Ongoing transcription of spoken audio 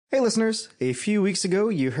Hey listeners, a few weeks ago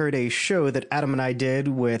you heard a show that Adam and I did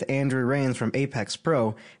with Andrew Rains from Apex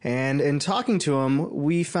Pro, and in talking to him,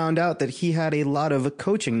 we found out that he had a lot of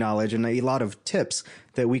coaching knowledge and a lot of tips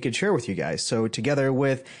that we could share with you guys. So together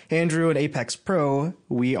with Andrew and Apex Pro,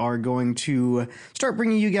 we are going to start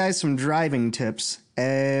bringing you guys some driving tips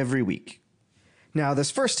every week. Now,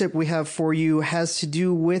 this first tip we have for you has to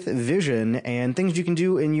do with vision and things you can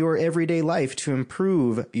do in your everyday life to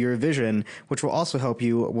improve your vision, which will also help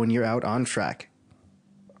you when you're out on track.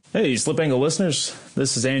 Hey, Slip Angle listeners,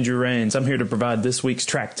 this is Andrew Rains. I'm here to provide this week's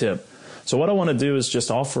track tip. So what I want to do is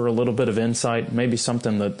just offer a little bit of insight, maybe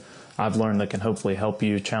something that I've learned that can hopefully help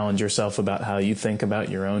you challenge yourself about how you think about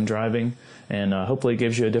your own driving, and hopefully it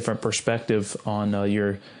gives you a different perspective on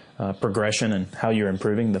your progression and how you're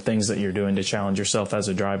improving, the things that you're doing to challenge yourself as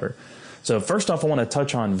a driver. So first off, I want to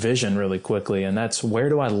touch on vision really quickly, and that's where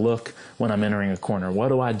do I look when I'm entering a corner? What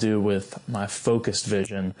do I do with my focused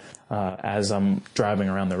vision as I'm driving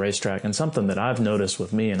around the racetrack? And something that I've noticed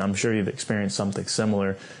with me, and I'm sure you've experienced something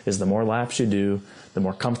similar, is the more laps you do, the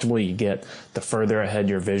more comfortable you get, the further ahead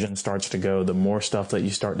your vision starts to go, the more stuff that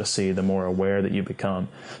you start to see, the more aware that you become.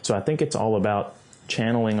 So I think it's all about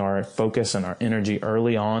channeling our focus and our energy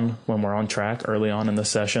early on when we're on track, early on in the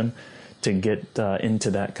session, to get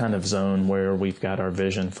into that kind of zone where we've got our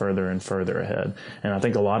vision further and further ahead. And I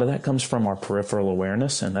think a lot of that comes from our peripheral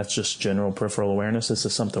awareness, and that's just general peripheral awareness. This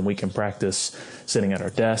is something we can practice sitting at our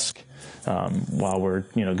desk while we're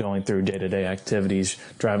going through day-to-day activities,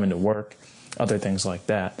 driving to work, other things like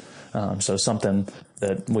that. So something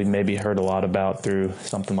that we maybe heard a lot about through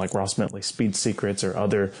something like Ross Bentley's Speed Secrets or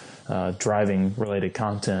other driving-related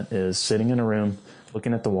content is sitting in a room,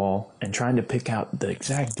 looking at the wall, and trying to pick out the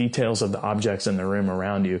exact details of the objects in the room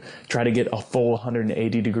around you. Try to get a full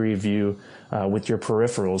 180-degree view with your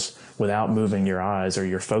peripherals without moving your eyes or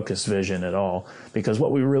your focused vision at all. Because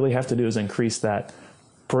what we really have to do is increase that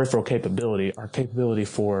peripheral capability, our capability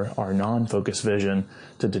for our non-focused vision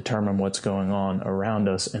to determine what's going on around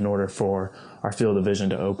us in order for our field of vision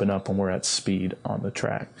to open up when we're at speed on the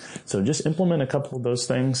track. So just implement a couple of those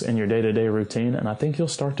things in your day-to-day routine, and I think you'll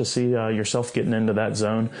start to see yourself getting into that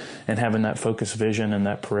zone and having that focused vision and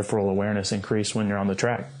that peripheral awareness increase when you're on the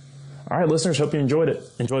track. All right, listeners, hope you enjoyed it.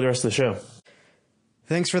 Enjoy the rest of the show.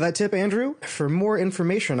 Thanks for that tip, Andrew. For more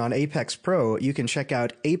information on Apex Pro, you can check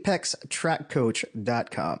out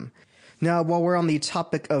apextrackcoach.com. Now, while we're on the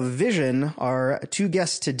topic of vision, our two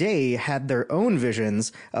guests today had their own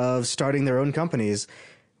visions of starting their own companies.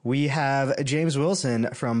 We have James Wilson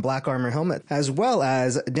from Black Armor Helmet, as well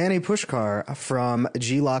as Danny Puskar from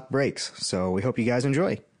G-LOC Brakes. So we hope you guys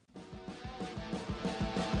enjoy.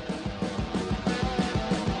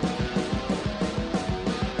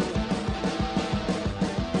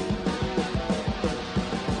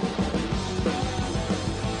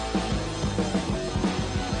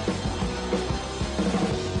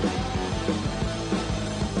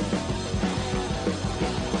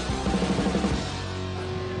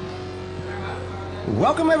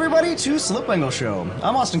 Welcome, everybody, to Slip Angle Show.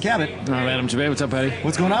 I'm Austin Cabot. I'm Adam Jabay. What's up, Patty?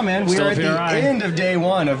 What's going on, man? We're at the end of day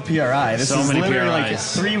one of PRI. This is literally like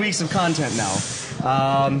 3 weeks of content now.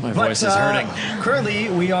 My voice is hurting. Currently,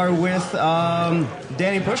 we are with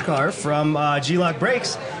Danny Puskar from G-LOC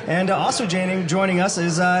Brakes, and also joining us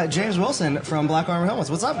is James Wilson from Black Armor Helmets.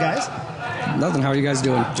 What's up, guys? Nothing. How are you guys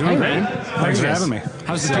doing? Doing great. Thanks for having me.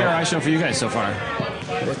 How's the PRI show for you guys so far?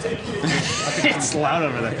 It's loud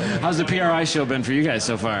over there. How's the PRI show been for you guys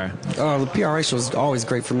so far? The PRI show is always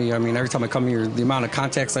great for me. I mean, every time I come here, the amount of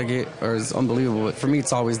contacts I get is unbelievable. But for me,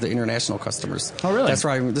 it's always the international customers. Oh, really?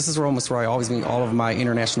 This is almost where I always meet all of my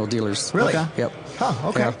international dealers. Really? Okay. Yep. Huh,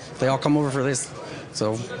 okay. Yeah, they all come over for this.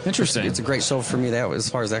 So interesting. It's a great show for me as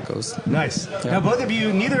far as that goes. Nice. Yeah. Now,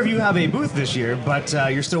 neither of you have a booth this year, but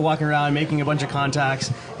you're still walking around making a bunch of contacts,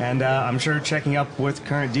 and I'm sure checking up with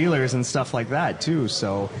current dealers and stuff like that too.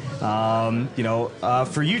 So,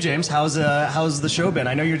 for you, James, how's the show been?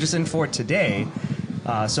 I know you're just in for it today,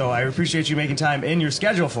 so I appreciate you making time in your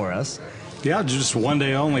schedule for us. Yeah, just one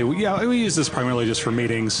day only. We use this primarily just for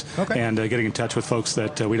meetings and getting in touch with folks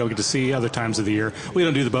that we don't get to see other times of the year. We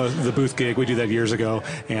don't do the booth gig. We do that years ago,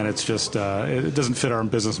 and it's just it doesn't fit our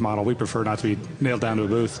business model. We prefer not to be nailed down to a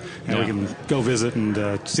booth, and we can go visit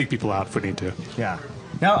and seek people out if we need to. Yeah.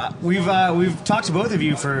 Now, we've talked to both of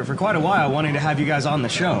you for quite a while, wanting to have you guys on the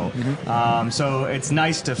show. So it's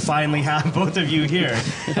nice to finally have both of you here.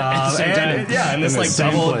 And this like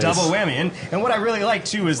double whammy. And what I really like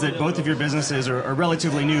too is that both of your businesses are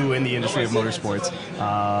relatively new in the industry of motorsports.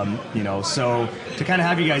 So to kind of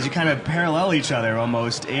have you guys, you kind of parallel each other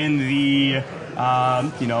almost in the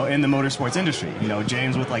in the motorsports industry.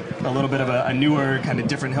 James with like a little bit of a newer kind of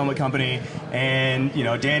different helmet company, and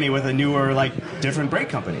Danny with a newer like different brake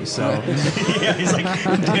company. So yeah, he's like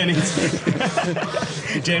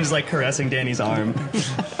James is like caressing Danny's arm.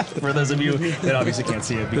 For those of you that obviously can't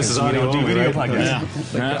see it, because this is we don't do only, video right?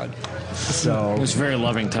 podcasts. Yeah. So It was a very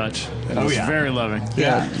loving touch. It was very loving.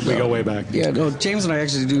 yeah. We go way back. Yeah, no, James and I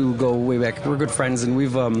actually do go way back. We're good friends, and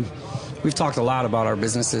we've talked a lot about our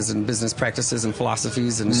businesses and business practices and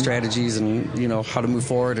philosophies and strategies, and how to move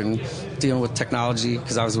forward and dealing with technology.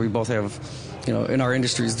 Because obviously we both have, in our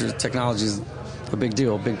industries, technology is a big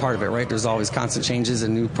deal, a big part of it, right? There's always constant changes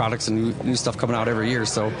and new products and new stuff coming out every year.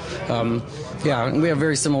 So, and we have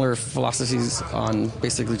very similar philosophies on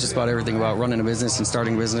basically just about everything about running a business and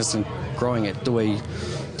starting a business and growing it the way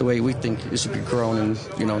we think it should be grown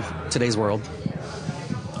in today's world.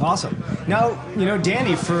 Awesome. Now,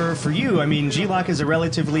 Danny, for you, I mean, G-LOC is a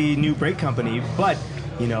relatively new brake company, but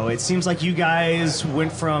it seems like you guys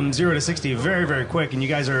went from 0 to 60 very, very quick, and you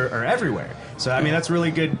guys are everywhere. So, I mean, that's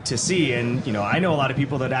really good to see. And, I know a lot of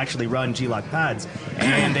people that actually run G-LOC pads,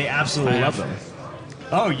 and they absolutely love them.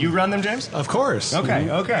 Oh, you run them, James? Of course.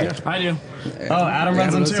 Okay, okay. I do. Oh, Adam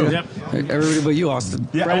runs them too. Yep. Everybody but you, Austin.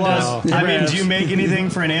 Yeah, Brad well, does. I mean, Brad do you make anything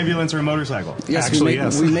for an ambulance or a motorcycle? Yes, Actually,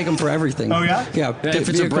 we make them for everything. Oh, yeah? Yeah. If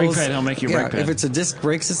it's a brake pad, he'll make you a brake pad. If it's a disc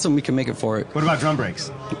brake system, we can make it for it. What about drum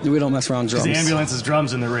brakes? We don't mess around drums. The ambulance is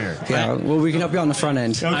drums in the rear. Yeah, well, we can help you on the front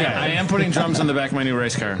end. Okay. I am putting drums on the back of my new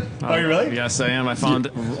race car. Oh, you really? Yes, I am. I found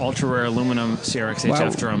ultra rare aluminum CRX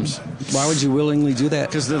HF drums. Why would you willingly do that?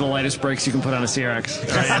 Because they're the lightest brakes you can put on a CRX.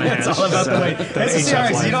 It's all about the weight. It's a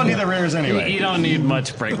CRX. You don't need the rears anyway. You don't need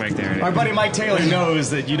much brake back there. Our buddy Mike Taylor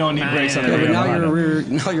knows that you don't need brakes on the Yeah, rear. but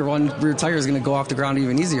now your one rear tire is going to go off the ground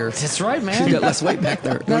even easier. That's right, man. You got less weight back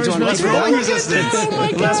there. Don't you want Less less weight? rolling resistance. Oh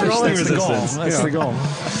my Less gosh, rolling that's the goal. resistance. That's the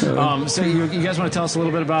goal. So you guys want to tell us a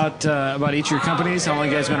little bit about each of your companies? How long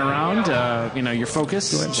you guys been around? Your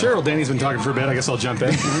focus. Sure. Well, Danny's been talking for a bit. I guess I'll jump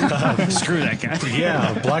in. Screw that guy.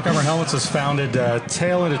 Yeah, Black Armor Helmets was founded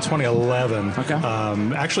tail end of 2011.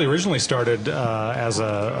 Okay. Actually, originally started as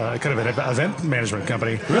a kind of an event management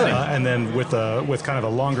company. Really? And then with kind of a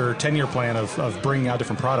longer 10-year plan of bringing out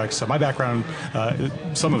different products. So my background,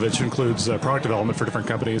 some of it includes product development for different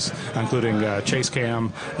companies, including Chase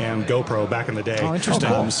Cam and GoPro back in the day. Oh,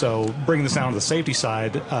 interesting. So bringing this down to the safety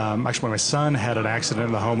side, actually my son had an accident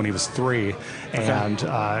in the home when he was 3, and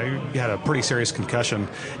he had a pretty serious concussion.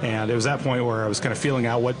 And it was that point where I was kind of feeling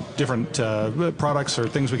out what different products or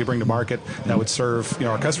things we could bring to market that would serve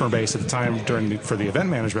our customer base at the time for the event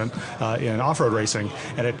management in off-road racing.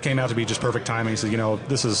 And it came out to be just perfect timing. He said,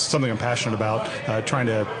 this is something I'm passionate about, trying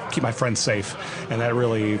to keep my friends safe. And that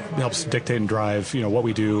really helps dictate and drive, what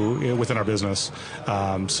we do within our business.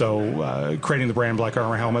 So creating the brand Black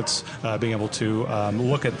Armor Helmets, being able to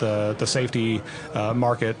look at the safety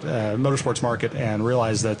market, motorsports market, and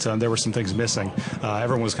realize that there were some things missing.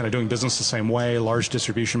 Everyone was kind of doing business the same way, large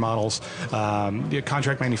distribution models,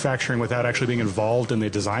 contract manufacturing without actually being involved in the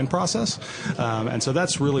design process. And so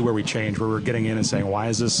that's really where we changed, where we're getting in and saying, why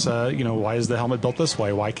is this, why is the helmet built this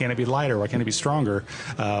way? Why can't it be lighter? Why can't it be stronger?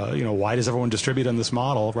 Why does everyone distribute in this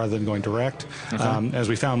model rather than going direct? Okay. As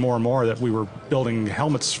we found more and more that we were building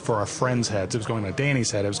helmets for our friends' heads. It was going on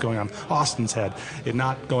Danny's head. It was going on Austin's head. It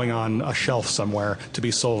not going on a shelf somewhere to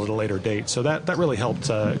be sold at a later date. So that really helped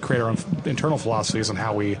create our own internal philosophies on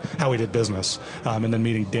how we did business. And then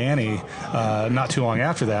meeting Danny not too long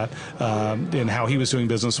after that, and how he was doing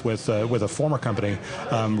business with a former company,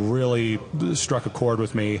 really struck a chord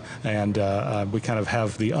with me. And we kind of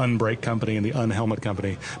have the unbrake company and the unhelmet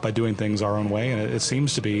company by doing things our own way. And it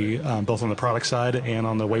seems to be, both on the product side and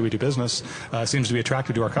on the way we do business, seems to be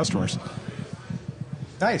attractive to our customers.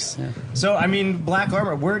 Nice. Yeah. So, I mean, Black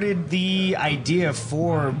Armor, where did the idea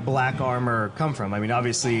for Black Armor come from? I mean,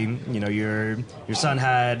 obviously, your son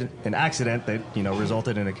had an accident that,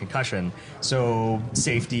 resulted in a concussion. So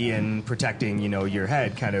safety and protecting, your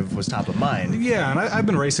head kind of was top of mind. Yeah, and I've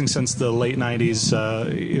been racing since the late 90s,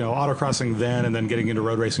 autocrossing then and then getting into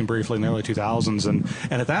road racing briefly in the early 2000s.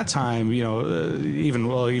 And at that time,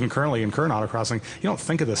 even currently in current autocrossing, you don't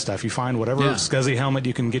think of this stuff. You find whatever scuzzy helmet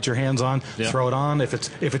you can get your hands on, throw it on.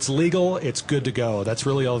 If it's legal, it's good to go. That's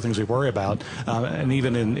really all the things we worry about. And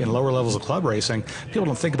even in lower levels of club racing, people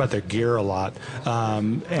don't think about their gear a lot.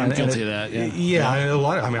 I'm guilty of that. Yeah. A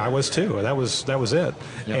lot. I was too. That was it.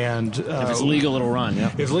 Yep. And if it's legal, it'll run. Yeah.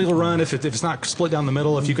 If it's legal, run. If it's not split down the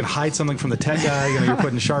middle, if you can hide something from the tech guy, you're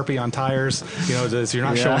putting Sharpie on tires. So you're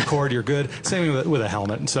not showing cord. You're good. Same thing with a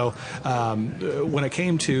helmet. And so when it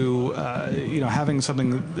came to having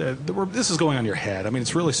something this is going on your head. I mean,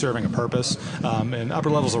 it's really serving a purpose. And upper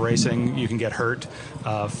levels of racing, you can get hurt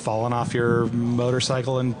falling off your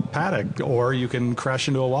motorcycle in paddock, or you can crash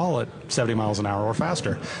into a wall at 70 miles an hour or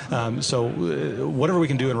faster. So whatever we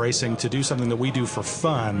can do in racing to do something that we do for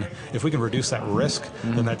fun, if we can reduce that risk,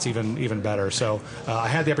 then that's even better. So I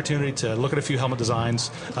had the opportunity to look at a few helmet designs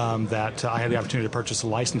that I had the opportunity to purchase a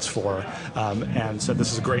license for, and said,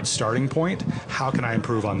 this is a great starting point. How can I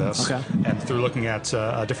improve on this? Okay. And through looking at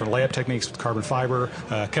different layup techniques with carbon fiber,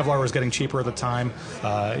 Kevlar was getting cheaper at the time,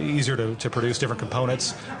 easier to produce different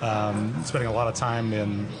components, spending a lot of time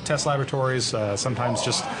in test laboratories, sometimes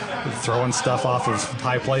just throwing stuff off of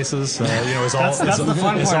high places. Is all, that's the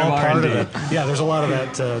fun is part all of part R&D. of it. Yeah, there's a lot of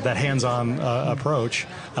that hands-on approach,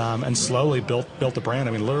 and slowly built the brand.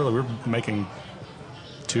 I mean, literally, we were making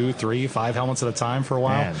 2, 3, 5 helmets at a time for a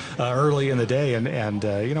while early in the day, and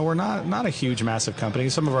we're not a huge, massive company.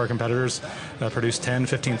 Some of our competitors produce 10,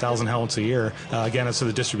 15,000 helmets a year. Again, it's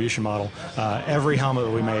the distribution model. Every helmet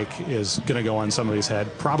that we make is going to go on somebody's head,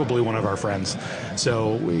 probably one of our friends.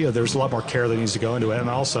 So there's a lot more care that needs to go into it, and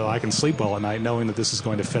also I can sleep well at night knowing that this is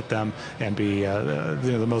going to fit them and be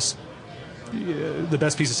the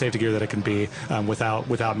best piece of safety gear that it can be,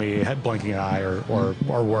 without me blinking an eye or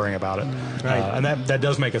worrying about it. Right. And that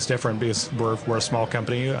does make us different because we're a small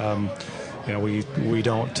company. We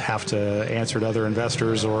don't have to answer to other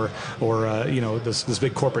investors or this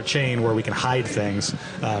big corporate chain where we can hide things.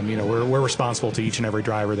 We're responsible to each and every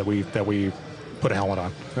driver that we put a helmet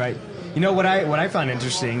on. Right. What I found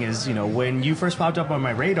interesting is, when you first popped up on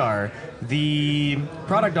my radar, the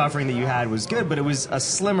product offering that you had was good, but it was a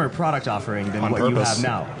slimmer product offering than On what purpose. you have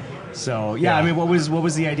now. So Yeah. I mean, what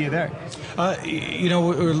was the idea there?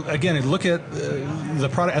 Again, look at the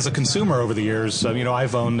product as a consumer over the years.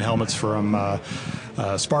 I've owned helmets from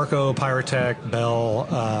Sparco, Pyrotech, Bell.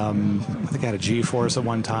 I think I had a G-Force at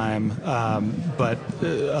one time. But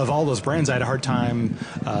of all those brands, I had a hard time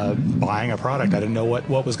buying a product. I didn't know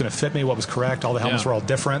what was going to fit me, what was correct. All the helmets were all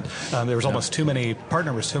different. There was almost too many part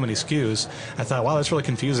numbers, too many SKUs. I thought, wow, that's really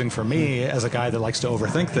confusing for me as a guy that likes to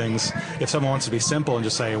overthink things. If someone wants to be simple and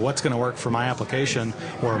just say, what's going to work for my application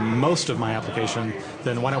or most of my application,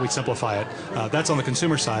 then why don't we simplify it? That's on the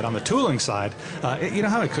consumer side. On the tooling side, you know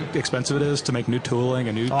how expensive it is to make new tooling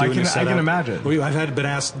and new setup? I can imagine. I've been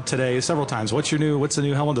asked today several times, what's the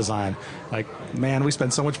new helmet design? Like, man, we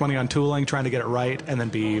spend so much money on tooling trying to get it right and then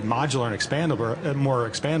be modular and expandable, more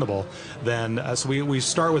expandable. So we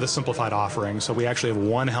start with a simplified offering. So we actually have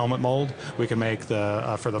one helmet mold. We can make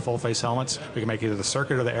for the full face helmets, we can make either the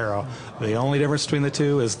circuit or the arrow. The only difference between the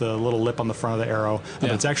two is the little lip on the front of the arrow.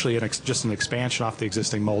 But it's actually just an expansion off the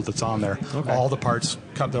existing mold that's on there. Okay. All the parts,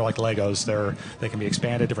 they're like Legos. They can be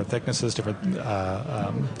expanded, different thicknesses, different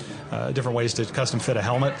ways to custom fit a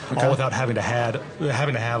helmet, all without having to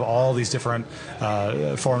have all these different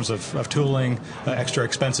forms of tooling, extra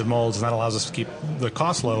expensive molds, and that allows us to keep the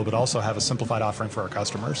cost low, but also have a simplified offering for our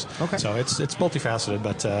customers. Okay. So it's multifaceted,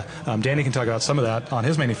 but Danny can talk about some of that on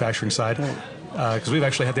his manufacturing side. Because we've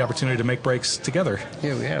actually had the opportunity to make brakes together.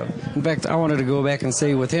 Yeah, we have. In fact, I wanted to go back and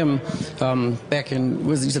say with him, back in,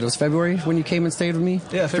 you said it was February when you came and stayed with me?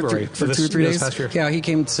 Yeah, February. For 2 or 3 days? Past year. Yeah, he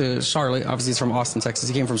came to Charlotte. Obviously, he's from Austin, Texas.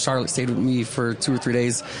 He came from Charlotte, stayed with me for 2 or 3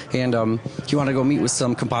 days, and he wanted to go meet with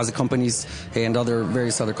some composite companies and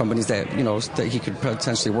various other companies that he could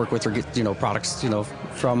potentially work with or get products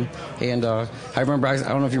from. And I remember, I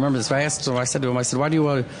don't know if you remember this, but I said to him, why do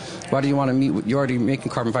you want to meet? You're already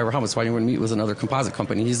making carbon fiber helmets. Why do you want to meet with another composite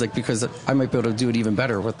company? He's like, because I might be able to do it even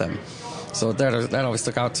better with them. So that always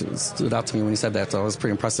stood out to me when he said that. So it was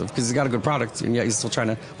pretty impressive because he's got a good product, and yet he's still trying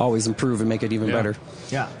to always improve and make it even better.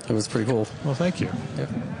 Yeah, it was pretty cool. Well, thank you. Yeah.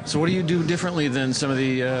 So what do you do differently than some of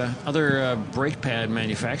the other brake pad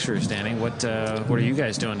manufacturers, Danny? What are you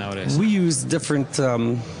guys doing nowadays? We use different.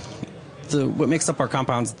 What makes up our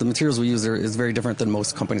compounds, the materials we use is very different than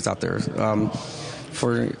most companies out there.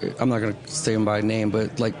 I'm not going to say them by name,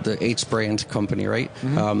 but like the H brand company, right?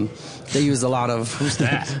 Mm-hmm. They use a lot of. Who's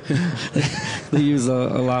that? They use a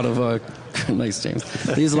lot of. Nice, James.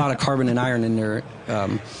 They use a lot of carbon and iron in their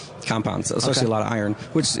compounds, especially a lot of iron,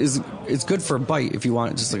 which it's good for bite if you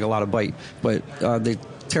want just like a lot of bite, but they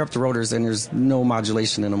tear up the rotors and there's no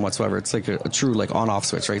modulation in them whatsoever. It's like a true like on-off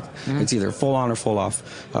switch, right? Mm-hmm. It's either full on or full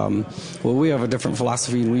off. Well, we have a different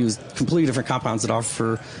philosophy, and we use completely different compounds that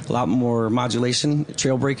offer a lot more modulation,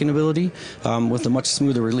 trail braking ability, with a much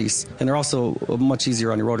smoother release, and they're also much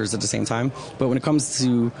easier on your rotors at the same time. But when it comes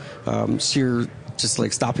to sheer just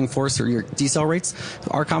like stopping force or your decel rates,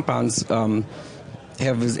 our compounds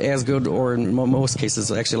have as good, or in most cases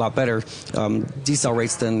actually a lot better decel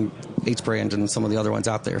rates than H brand and some of the other ones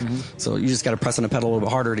out there. So you just got to press on the pedal a little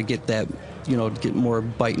bit harder to get that, get more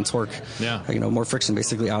bite and torque, more friction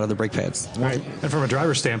basically out of the brake pads. Right. And from a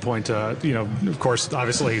driver's standpoint, of course,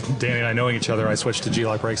 obviously, Danny and I knowing each other, I switched to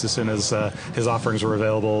G-LOC brakes as soon as his offerings were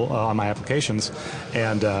available on my applications.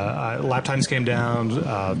 And lap times came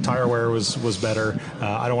down, tire wear was better.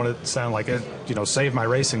 I don't want to sound like it, save my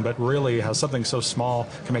racing, but really how something so small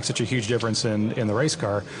can make such a huge difference in the race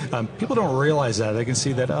car. People don't realize that. They can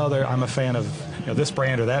see that, I'm a fan of this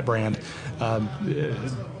brand or that brand.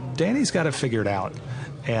 Danny's got it figured out.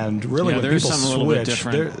 And really, when there's people something switch, a little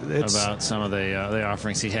bit different about some of the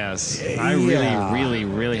offerings he has. I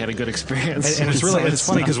really had a good experience. And it's really it's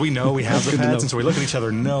funny because we know we have the pads, and so we look at each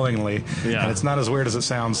other knowingly. Yeah. And it's not as weird as it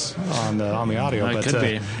sounds on the audio. It could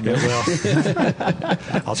be.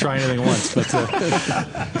 I'll try anything once,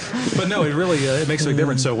 but no, it really it makes a big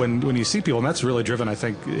difference. So when you see people, and that's really driven, I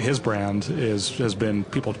think his brand has been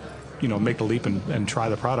people make the leap and try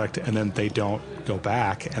the product, and then they don't go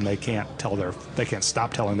back, and they can't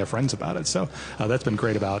stop telling their friends about it. So that's been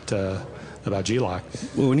great about G-LOC.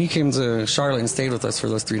 Well, when he came to Charlotte and stayed with us for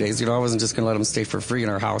those 3 days, I wasn't just going to let him stay for free in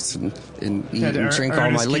our house and eat and drink all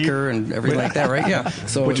my liquor and everything like that, right? Yeah.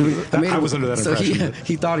 So I was under that impression. So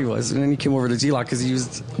he thought he was, and then he came over to G-LOC because he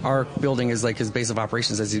used our building as like his base of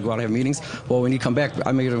operations as he'd go out and have meetings. Well, when he come back,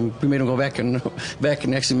 we made him go back and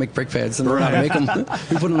actually make brake pads and learn how to make them.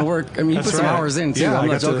 We put him to work. I mean, he put some hours in too. I'm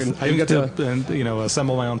not joking. I even got to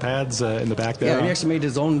assemble my own pads in the back there. Yeah, and he actually made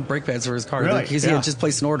his own brake pads for his car. Really? He had just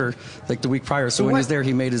placed an order like the week prior. So when he was there,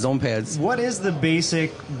 he made his own pads. What is the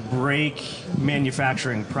basic brake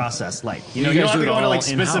manufacturing process like? You don't guys have do to it go into all like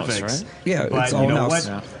specifics, in-house, right? Yeah, but it's all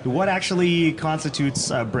in-house. what actually constitutes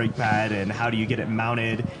a brake pad, and how do you get it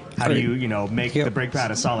mounted? How do you make the brake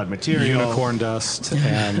pad a solid material? Unicorn dust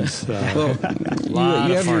and you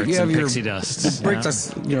have your pixie dust. Brake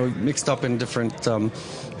dust, mixed up in different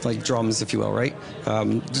like drums, if you will, right?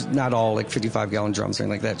 Not all like 55-gallon drums or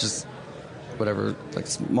anything like that. Just whatever, like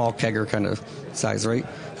small kegger kind of size, right?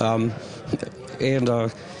 And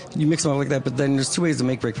you mix them up like that. But then there's two ways to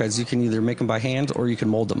make brake pads. You can either make them by hand or you can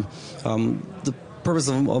mold them. The purpose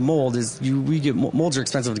of a mold is molds are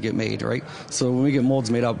expensive to get made, right? So when we get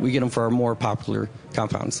molds made up, we get them for our more popular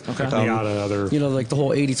compounds. Okay. Like the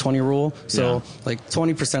whole 80-20 rule. So like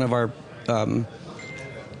 20% of our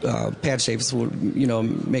pad shapes will,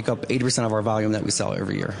 make up 80% of our volume that we sell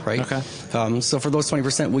every year, right? Okay. So for those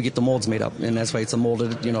 20%, we get the molds made up, and that's why it's a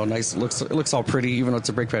molded, nice. It looks all pretty, even though it's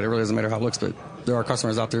a brake pad. It really doesn't matter how it looks, but there are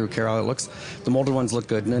customers out there who care how it looks. The molded ones look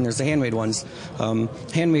good, and then there's the handmade ones.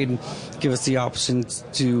 Handmade give us the option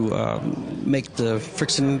to make the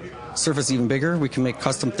friction surface even bigger. We can make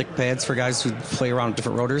custom thick pads for guys who play around with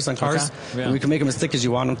different rotors on cars. Okay. Yeah. And we can make them as thick as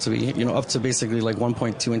you want them to be, up to basically like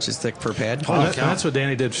 1.2 inches thick per pad. Well, that's what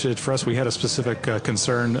Danny did for us. We had a specific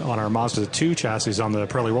concern on our Mazda 2 chassis on the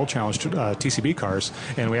Pirelli World Challenge TCB cars,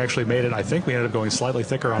 and we actually made it, I think we ended up going slightly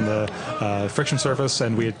thicker on the friction surface,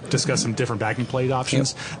 and we had discussed some different backing plate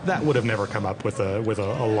options. Yep. That would have never come up with a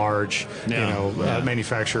large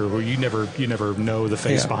manufacturer where you never know the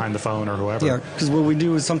face behind the phone or whoever. Yeah, because what we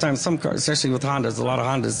do is sometimes some cars, especially with Hondas, a lot of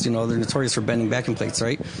Hondas, they're notorious for bending backing plates,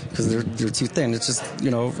 right? Because they're too thin. It's just,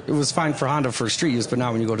 it was fine for Honda for street use, but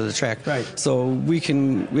not when you go to the track. Right. So we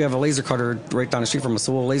have a laser cutter right down the street from us,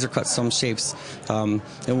 so we'll laser cut some shapes, and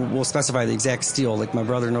we'll specify the exact steel. Like my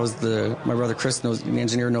brother Chris the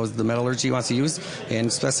engineer knows the metallurgy he wants to use,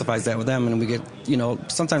 and specifies that with them, and we get,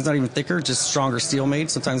 sometimes not even thicker, just stronger steel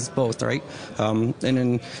made. Sometimes it's both, right? And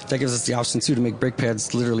then that gives us the option too to make brake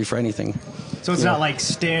pads literally for anything. So it's not like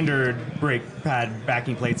standard brake pad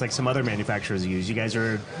backing plates like some other manufacturers use. You guys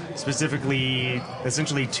are specifically,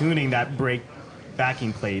 essentially tuning that brake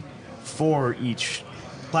backing plate for each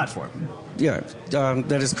platform. Yeah,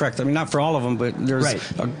 that is correct. I mean, not for all of them, but there's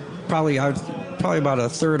probably about a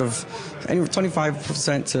third of,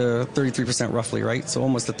 25% to 33% roughly, right? So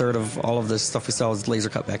almost a third of all of the stuff we sell is laser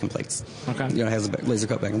cut backing plates. Okay. It has a laser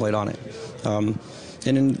cut backing plate on it.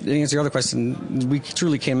 And then to answer your other question, we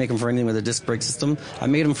truly can't make them for anything with a disc brake system. I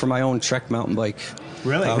made them for my own Trek mountain bike.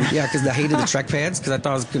 Really? Yeah, because I hated the Trek pads because I thought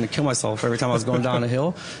I was going to kill myself every time I was going down a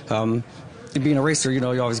hill. Being a racer, you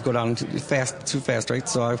always go down too fast, right?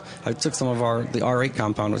 So I took some of the R8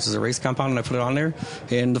 compound, which is a race compound, and I put it on there.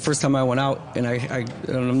 And the first time I went out, and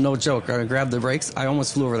I'm no joke, I grabbed the brakes, I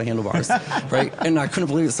almost flew over the handlebars, right? And I couldn't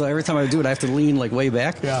believe it. So every time I do it, I have to lean like way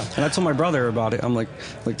back. Yeah. And I told my brother about it. I'm like,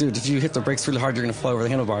 dude, if you hit the brakes really hard, you're gonna fly over the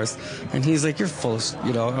handlebars. And he's like, you're full of,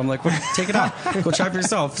 I'm like, well, take it out, go try it for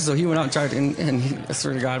yourself. So he went out and tried, and I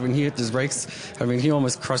swear to God, when he hit his brakes, he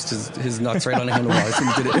almost crushed his nuts right on the handlebars when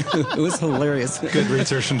he did it. It was hilarious. hilarious. Good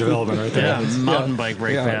research and development right there. Yeah, mountain bike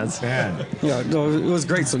brake pads. Man. Yeah, no, it was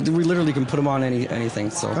great. So we literally can put them on anything.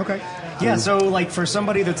 So Okay. Yeah, so like for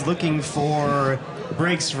somebody that's looking for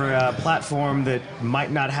brakes for a platform that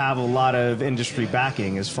might not have a lot of industry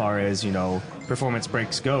backing as far as, performance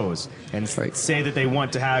brakes goes, and Right. say that they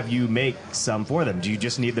want to have you make some for them, do you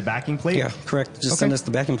just need the backing plate? Yeah, correct. Just Okay. send us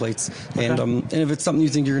the backing plates. And if it's something you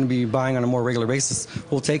think you're going to be buying on a more regular basis,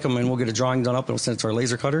 we'll take them and we'll get a drawing done up and we'll send it to our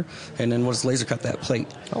laser cutter, and then we'll just laser cut that plate.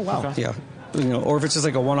 Oh, wow. Okay. Yeah. Or if it's just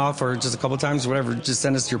like a one-off or just a couple times, whatever, just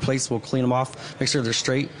send us your plates. We'll clean them off, make sure they're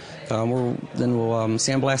straight. Then we'll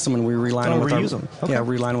sandblast them and we reline them with reuse them. Okay.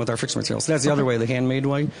 reline them with our friction materials. So that's the other way, the handmade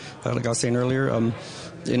way, like I was saying earlier.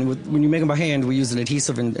 When you make them by hand, we use an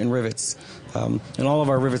adhesive and rivets. And all of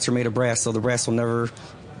our rivets are made of brass, so the brass will never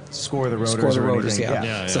Score the rotors. score the or rotors. anything.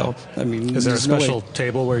 Yeah. So I mean, Is there a there's no way- special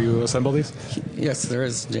table where you assemble these? Yes, there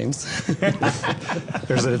is, James.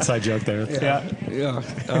 There's an inside joke there. Yeah.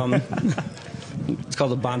 Yeah. It's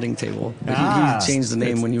called a bonding table. Ah. He changed the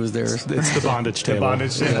name when he was there. It's the bondage The table.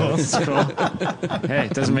 bondage table. Hey,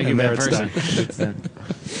 it doesn't make you a bad there person.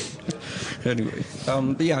 Anyway,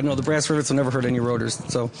 but yeah, no, the brass rivets will never hurt any rotors.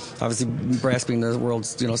 So obviously, brass being the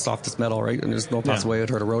world's softest metal, right? And there's no possible way it would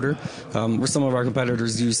hurt a rotor. Where some of our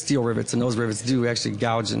competitors use steel rivets, and those rivets do actually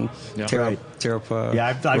gouge and tear up. Yeah,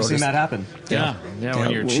 I've rotors. seen that happen. Yeah. When Yeah,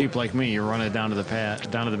 you're well- cheap like me, you run it down to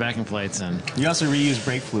the backing plates, and You also reuse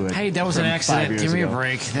brake fluid. hey, that was an from 5 accident. years Give me a ago.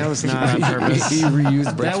 break. That was not on purpose. He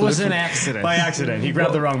reused brass. That was rivets. an accident. By accident. He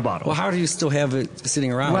grabbed the wrong bottle. Well, how do you still have it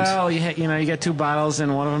sitting around? Well, you get 2 bottles,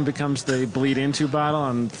 and one of them becomes the bleed into bottle,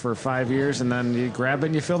 and for 5 years, and then you grab it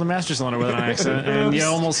and you fill the master cylinder with an accident, and you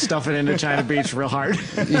almost stuff it into China Beach real hard.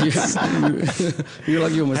 You're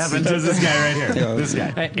like you almost. Happened. There's this guy right here. Yeah. This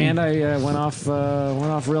guy. And I went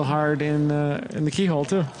off real hard in the keyhole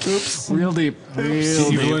too. Oops, real deep.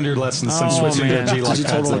 You've learned your lessons since Oh, switching man. to G-LOC Did you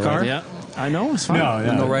total pads, the though, car? right? Yeah, I know it's fine.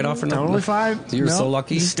 No, No write-off or nothing? Totally fine. You're so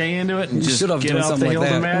lucky. You stay into it and You just should have get done off the something hill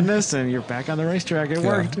like of that. madness, and you're back on the racetrack. It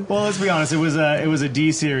worked. Well, let's be honest. It was a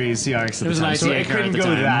D series CRX. At It was the an time, so ITA it car at couldn't the go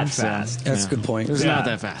time, that so- fast. That's a good point. It was not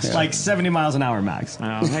that fast. Like 70 miles an hour max.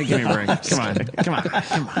 Oh, hey, give me a break. Come on.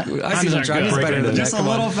 I see some not drivers good. better than Just that. a Come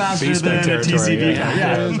on. little faster B-spec than a territory, TCB.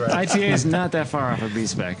 yeah. Yeah. ITA is not that far off of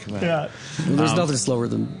B-spec. But. Yeah. Well, there's nothing slower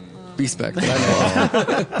than B-spec.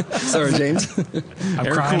 That I know. Sorry, James. I'm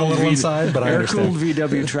crying a little inside, but I Air-cooled understand.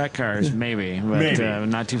 VW track cars, maybe, but Maybe.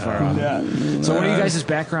 not too far off. Yeah. So, what are you guys'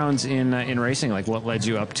 backgrounds in racing? Like, what led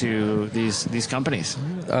you up to these companies?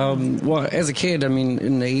 Well, as a kid, I mean,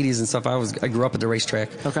 in the 80s and stuff, I grew up at the racetrack.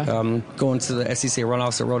 Okay. Going to the SCCA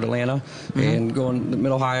runoffs at Road Atlanta and going to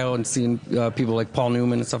Mid-Ohio and seeing people like Paul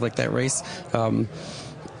Newman and stuff like that race.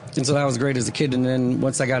 And so that was great as a kid. And then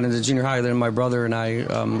once I got into junior high, then my brother and I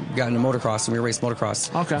got into motocross, and we raced motocross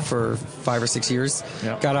for 5 or 6 years.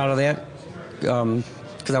 Yeah. Got out of that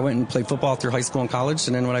because I went and played football through high school and college.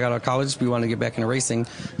 And then when I got out of college, we wanted to get back into racing.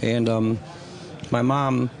 And my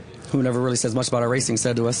mom, who never really says much about our racing,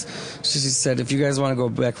 said to us, she said, if you guys want to go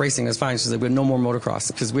back racing, that's fine. She said, but no more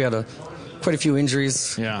motocross, because we had quite a few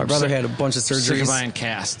injuries. Yeah. My brother had a bunch of Sick surgeries. of buying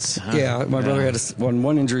casts. Huh? Yeah, my brother had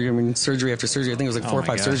one injury. I mean, surgery after surgery. I think it was like 4 or my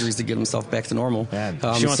 5 gosh. surgeries to get himself back to normal. Man.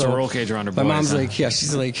 She wants a roll cage around her My boys, mom's huh? like, yeah,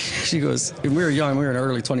 she goes, when we were young, we were in our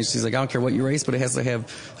early 20s. She's like, I don't care what you race, but it has to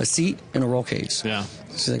have a seat and a roll cage. Yeah.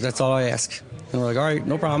 She's like, that's all I ask. And we're like, all right,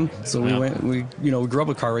 no problem. So we Yeah. went, we grew up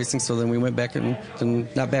with car racing. So then we went back then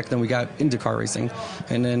we got into car racing.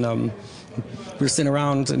 And then, we were sitting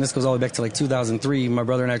around, and this goes all the way back to like 2003. My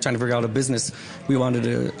brother and I trying to figure out a business.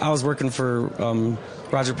 I was working for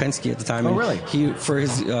Roger Penske at the time. Oh, and really? He for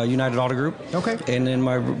his United Auto Group. Okay. And then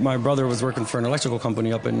my brother was working for an electrical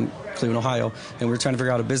company up in Cleveland, Ohio, and we were trying to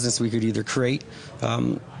figure out a business we could either create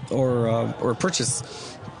or purchase.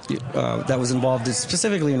 That was involved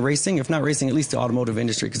specifically in racing, if not racing, at least the automotive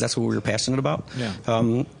industry, because that's what we were passionate about. Yeah.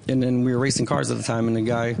 And then we were racing cars at the time, and the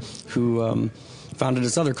guy who founded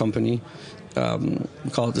this other company,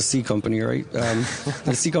 we call it the C Company, right?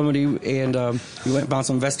 The C Company, and we went and found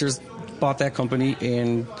some investors, bought that company,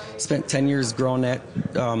 and spent 10 years growing that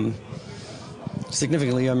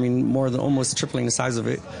significantly. I mean, more than almost tripling the size of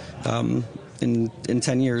it. In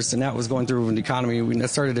 10 years, and that was going through an economy. That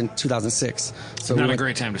started in 2006. So Not a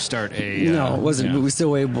great time to start a. No, it wasn't. yeah. But we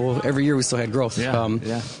still were able. Every year we still had growth. Yeah,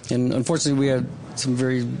 yeah. And unfortunately, we had some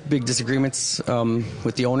very big disagreements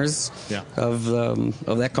with the owners of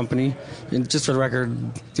that company. And just for the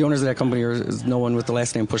record, the owners of that company is no one with the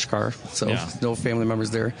last name Puskar. So no family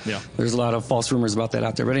members there. Yeah. There's a lot of false rumors about that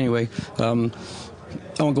out there. But anyway.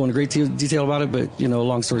 I won't go into great detail about it, but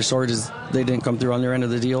long story short is they didn't come through on their end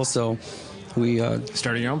of the deal. So we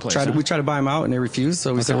started your own place. We tried to buy them out, and they refused.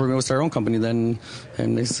 So we said we're going to start our own company then,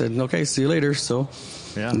 and they said, okay, see you later. So.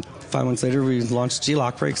 Yeah. 5 months later, we launched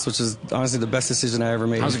G-LOC brakes, which is honestly the best decision I ever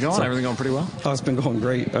made. How's it going? So, Everything going pretty well? Oh, it's been going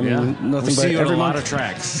great. I mean, nothing we but see you at every a lot month. of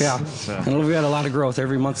tracks. Yeah, so. And we've had a lot of growth.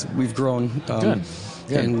 Every month we've grown. Good.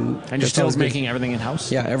 And you're still making everything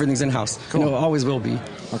in-house? Yeah, everything's in-house. Cool. It always will be.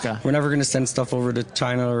 Okay. We're never going to send stuff over to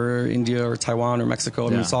China or India or Taiwan or Mexico. I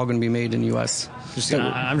mean, it's all going to be made in the U.S.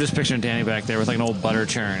 I'm just picturing Danny back there with like an old butter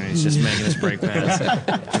churn. He's just making his brake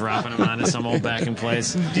pads, dropping them onto some old back in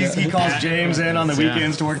place. He calls James in on the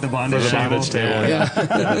weekends to work the bondage table.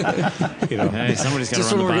 Hey, somebody's got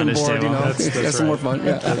to run the bondage table. That's right. some more fun.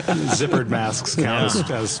 Yeah. Zippered masks count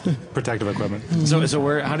as protective equipment. So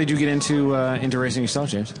how did you get into racing yourself,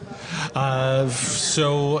 James?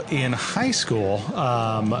 So in high school,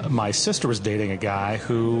 my sister was dating a guy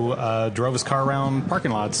who drove his car around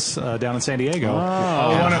parking lots down in San Diego.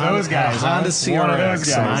 Oh, one of those guys. Honda CRX. One of those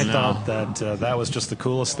guys. And I thought that was just the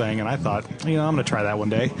coolest thing, and I thought, I'm going to try that one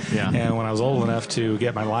day. Yeah. And when I was old enough to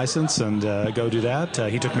get my license and go do that,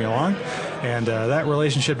 he took me along, and that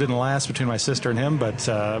relationship didn't last between my sister and him, but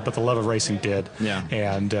the love of racing did. Yeah.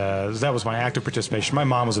 And that was my active participation. My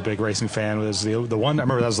mom was a big racing fan. It was the one. I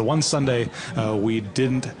remember that was the one Sunday we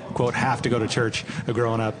didn't quote have to go to church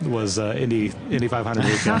growing up was Indy 500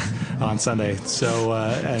 weekend on Sunday. So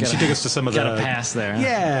and she took us to some of the pass there.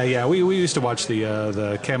 Yeah. We used to watch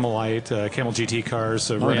the Camel GT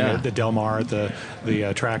cars running at the Del Mar at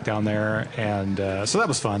the track down there, and so that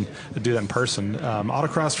was fun to do that in person.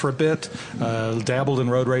 Autocross for a bit, dabbled in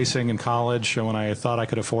road racing in college when I thought I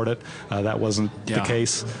could afford it. That wasn't the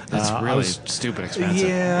case. That's really stupid expensive.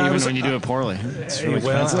 Yeah, even when you do it poorly. It's really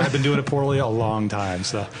expensive. I've been doing it poorly a long time,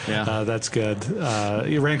 so that's good.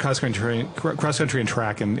 You ran cross country and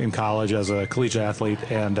track in college as a collegiate athlete,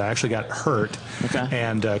 and I actually got hurt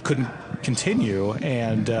and couldn't continue,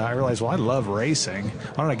 and I realized, I love racing.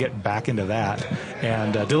 Why don't I get back into that?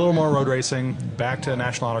 And did a little more road racing, back to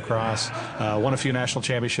national autocross, won a few national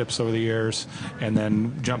championships over the years, and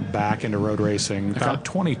then jumped back into road racing about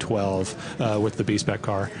 2012 with the B-Spec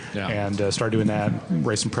car, and started doing that,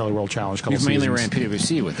 racing Pirelli World Challenge. You've mainly ran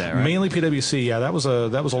PWC with that, right? Mainly PWC, yeah. That was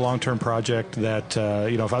a long-term project that,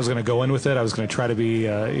 if I was going to go in with it, I was going to try to be,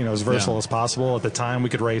 as versatile as possible. At the time, we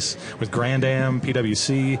could race with Grand Am,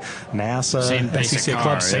 PWC, NASA, SCCA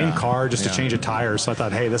Club, same car, just to change a tire. So I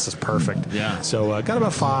thought, hey, this is perfect. Yeah. So got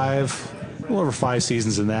about a little over 5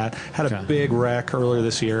 seasons in that. Had a big wreck earlier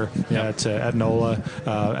this year at NOLA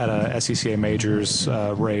at a SCCA Majors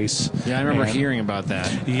race. Yeah, I remember hearing about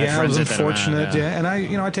that. Yeah, it was unfortunate. And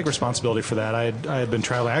I take responsibility for that. I had been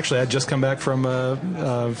traveling. Actually, I had just come back from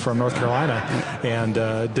North Carolina and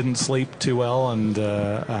didn't sleep too well, and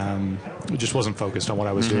just wasn't focused on what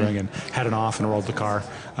I was doing, and had an off and rolled the car.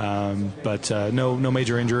 But no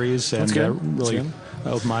major injuries, and really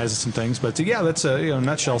opened my eyes to some things. But that's in a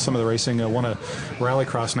nutshell some of the racing. I won a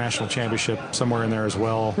Rallycross national championship somewhere in there as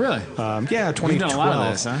well. Really? 2012. You've done a lot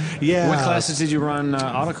of this, huh? Yeah. What classes did you run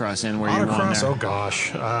autocross in? Where you won there? Oh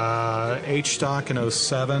gosh, H-Stock in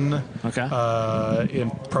 07. Okay. In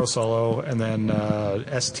Pro Solo, and then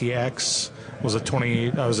STX. Was a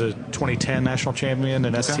 2010 national champion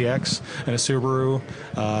in STX and a Subaru,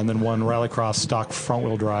 and then won Rallycross stock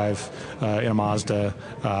front-wheel drive in a Mazda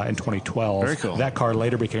in 2012. Very cool. That car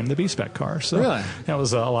later became the B-Spec car. So really? That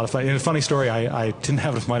was a lot of fun. And a funny story, I didn't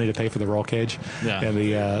have enough money to pay for the roll cage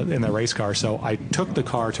in the race car, so I took the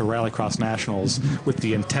car to Rallycross Nationals with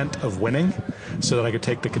the intent of winning so that I could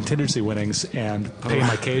take the contingency winnings and pay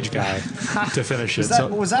my cage guy to finish it.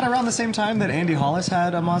 Was that around the same time that Andy Hollis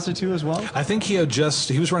had a Mazda 2 as well? I think he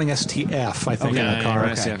was running STF, I think, in the car.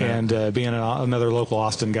 And being another local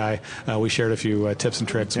Austin guy, we shared a few tips and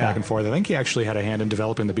tricks back and forth. I think he actually had a hand in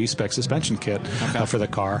developing the B-Spec suspension kit for the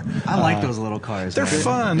car. I like those little cars. They're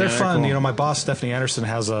fun. They're fun. Cool. My boss, Stephanie Anderson,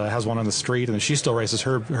 has one on the street, and she still races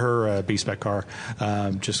her B-Spec car.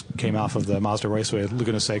 Just came off of the Mazda Raceway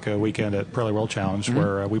Laguna Seca weekend at Pirelli World Challenge,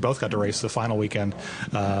 where we both got to race the final weekend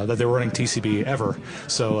that they were running TCB ever.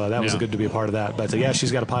 So that was good to be a part of that. But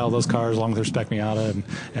she's got a pile of those cars along with her Spec Miata,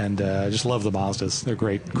 and just love the Mazdas. They're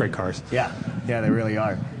great cars. Yeah, they really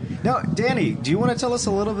are. Now, Danny, do you want to tell us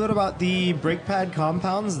a little bit about the brake pad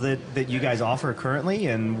compounds that you guys offer currently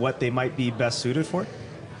and what they might be best suited for?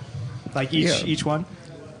 Like each one?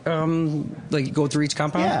 Like go through each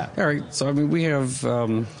compound? Yeah. All right. So, we have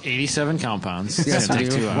 87 compounds. Yes, we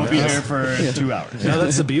do. We'll be there for 2 hours. No,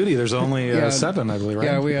 that's the beauty. There's only 7, I believe, right?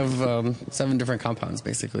 Yeah, we have 7 different compounds,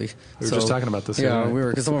 basically. We were just talking about this. Yeah,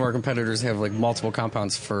 because some of our competitors have multiple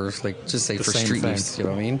compounds for just say for street use. You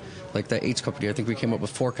know what I mean? Like the H company, I think we came up with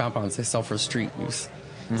 4 compounds they sell for street use.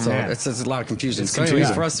 So it's a lot of confusion. It's so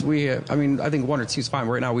anyways, confusing. for us, I think 1 or 2 is fine.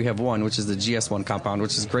 Right now we have 1, which is the GS1 compound,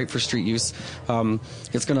 which is great for street use.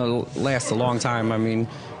 It's going to last a long time. I mean,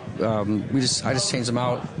 I just changed them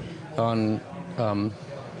out on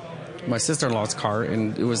my sister-in-law's car,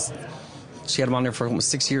 and she had them on there for almost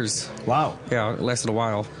 6 years. Wow. Yeah, it lasted a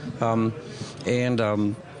while.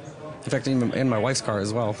 In fact, even in my wife's car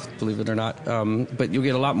as well, believe it or not. But you'll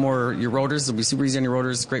get a lot more. Your rotors will be super easy on your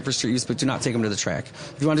rotors, great for street use, but do not take them to the track.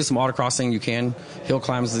 If you want to do some autocrossing, you can. Hill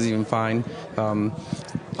climbs is even fine.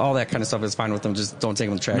 All that kind of stuff is fine with them. Just don't take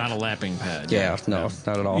them to the track. Not a lapping pad. Yeah, no,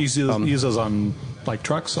 not at all. You use those on like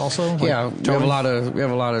trucks also? Like Yeah, we have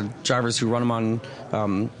a lot of drivers who run them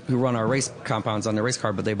on who run our race compounds on their race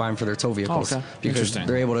car, but they buy them for their tow vehicles okay. because Interesting.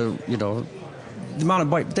 they're able to, the amount of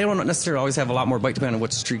bite. They don't necessarily always have a lot more bite depending on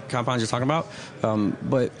what street compounds you're talking about,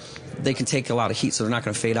 but they can take a lot of heat, so they're not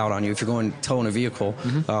going to fade out on you. If you're going towing a vehicle,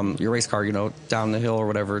 your race car, down the hill or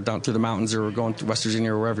whatever, down through the mountains or going through West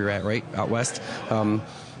Virginia or wherever you're at, right out west.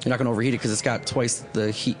 You're not going to overheat it because it's got twice the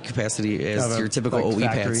heat capacity as your typical OE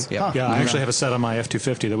pads. Huh. Yeah, I actually have a set on my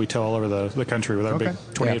F-250 that we tow all over the country with our big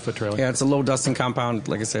 28-foot trailer. Yeah, it's a low dusting compound,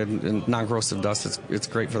 like I said, and non-corrosive dust. It's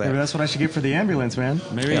great for that. Maybe that's what I should get for the ambulance, man.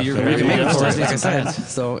 Maybe Yeah, you're we can make it that's for what us, I like I said. said.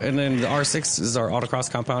 So, and then the R6 is our autocross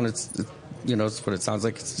compound. It's what it sounds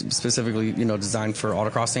like. It's specifically, designed for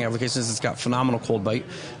autocrossing applications. It's got phenomenal cold bite.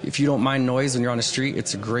 If you don't mind noise when you're on the street,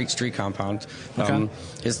 it's a great street compound.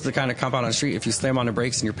 It's the kind of compound on the street, if you slam on the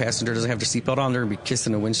brakes and your passenger doesn't have their seatbelt on, they're going to be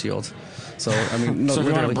kissing the windshield. So, I mean, no, So if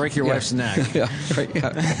you want to literally, break your wife's neck. Yeah, right. Yeah,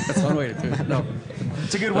 that's one way to do it. No.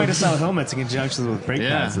 It's a good way to sell helmets in conjunction with brake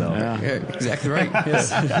pads, though. Yeah. Yeah, exactly right.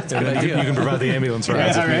 Yes. You can provide the ambulance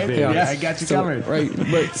rides Yeah, if right? need be. Yeah, I got you covered. Right,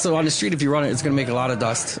 but so on the street, if you run it, it's going to make a lot of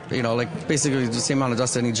dust. Like basically the same amount of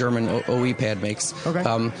dust any German OE pad makes. Okay.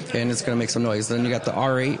 And it's going to make some noise. Then you got the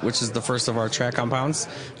R8, which is the first of our track compounds.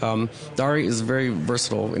 The R8 is very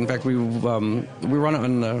versatile. In fact, we run it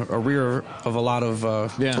on a rear of a lot of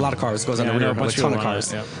cars. It goes on the I know rear a of bunch a ton of of people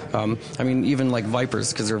cars. run it, I mean, even like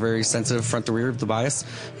Vipers, because they're very sensitive front to rear of the bias.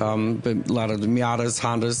 But a lot of the Miatas,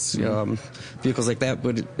 Hondas, vehicles like that.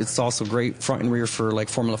 But it's also great front and rear for like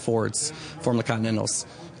Formula Fords, Formula Continentals.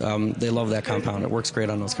 They love that compound. It works great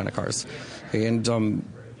on those kind of cars. And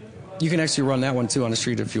you can actually run that one too on the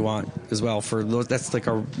street if you want as well. For those, that's like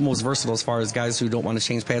our most versatile as far as guys who don't want to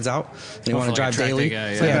change pads out. They want to for like drive a track daily. day guy,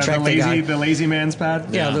 It's like track day guy. the lazy man's pad?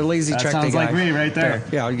 Yeah, the lazy That track day sounds guy. like me right there.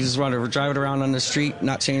 Yeah, you just want to drive it around on the street,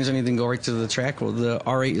 not change anything, go right to the track. Well, the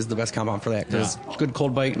R8 is the best compound for that because good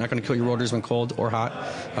cold bite, not going to kill your rotors when cold or hot,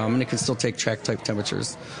 and it can still take track type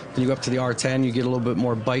temperatures. Then you go up to the R10, you get a little bit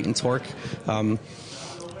more bite and torque, and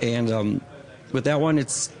with that one,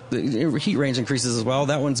 the heat range increases as well.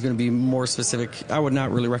 That one's going to be more specific. I would not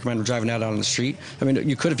really recommend driving that out on the street. I mean,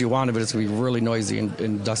 you could if you wanted, but it's going to be really noisy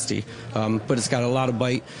and dusty. But it's got a lot of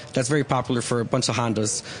bite. That's very popular for a bunch of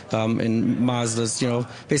Hondas and Mazdas.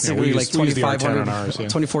 Basically like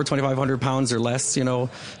 2,500 pounds or less.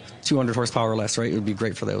 200 horsepower or less, right? It would be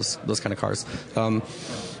great for those kind of cars. And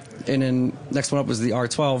then next one up was the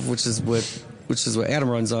R12, which is what Adam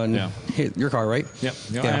runs on your car, right? Yep.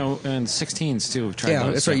 Yeah. And 16s too.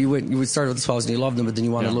 Yeah, that's right. You would start with the 12s and you loved them, but then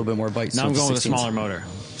you wanted a little bit more bite. Now so I'm going with a 16s. smaller motor,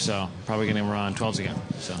 so probably going to run 12s again.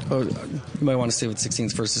 So You might want to stay with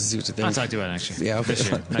 16s first to see what you think. I'll talk to you about it next year. Yeah,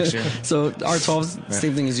 okay. Next year. So R12s,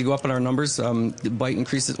 same thing as you go up in our numbers. The bite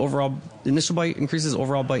increases overall. Initial bite increases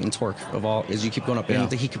overall bite and torque of all as you keep going up in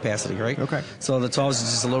the heat capacity, right? Okay. So the 12s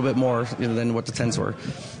is just a little bit more than what the 10s were.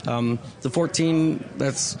 The 14,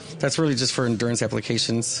 that's really just for endurance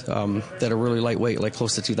applications that are really lightweight, like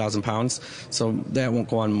close to 2,000 pounds. So that won't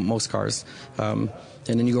go on most cars. And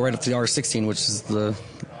then you go right up to the R16, which is the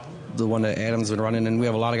one that Adam's been running, and we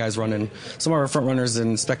have a lot of guys running. Some of our front runners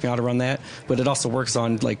inspect me how to run that, but it also works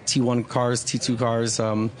on like T1 cars, T2 cars,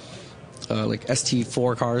 like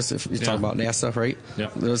ST4 cars, if you're talking about NASA, right? Yeah.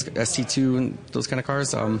 Those ST2 and those kind of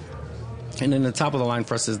cars. And then the top of the line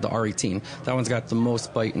for us is the R18. That one's got the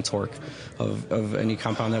most bite and torque of any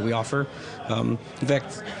compound that we offer. In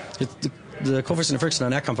fact, the coefficient of friction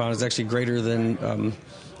on that compound is actually greater than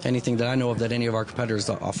anything that I know of that any of our competitors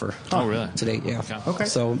offer. Oh, really? To date, yeah. Okay.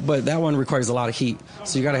 So, but that one requires a lot of heat,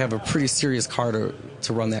 so you got to have a pretty serious car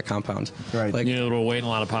to run that compound. Right. Like, You need a little weight and a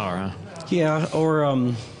lot of power, huh? yeah, or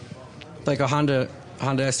like a Honda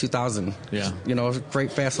S2000. Yeah.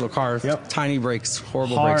 Great fast little car. Yep. Tiny brakes,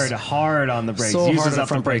 horrible brakes. Hard on the brakes. So Uses hard on the up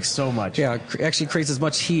front the brakes brakes so much. Yeah, actually creates as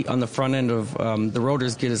much heat on the front end of the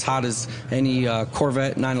rotors. Get as hot as any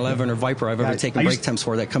Corvette 911 or Viper I've ever taken brake temps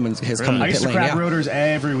for that has come in the I pit used to lane. crack yeah. rotors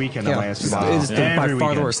every weekend on my S2000. It's by Every far the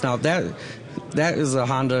weekend. worst. Now that that is a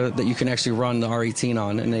Honda that you can actually run the R18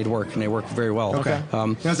 on, and they work very well. Okay.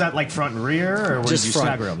 Now, is that like front and rear, or just did you front?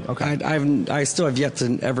 stagger them? Okay. I still have yet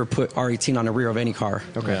to ever put R18 on the rear of any car.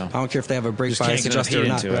 Okay. I don't care if they have a brake Just can't bias get enough adjuster or heat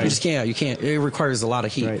not. into it. You just can't. You can't. It requires a lot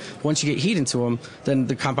of heat. Right. Once you get heat into them, then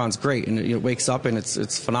the compound's great, and it wakes up, and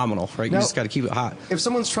it's phenomenal. Right. Now, you just got to keep it hot. If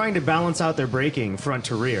someone's trying to balance out their braking front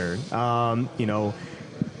to rear,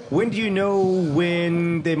 when do you know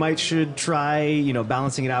when they should try,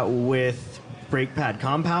 balancing it out with brake pad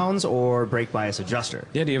compounds or brake bias adjuster?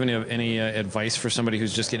 Yeah, do you have any advice for somebody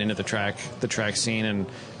who's just getting into the track scene and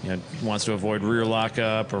wants to avoid rear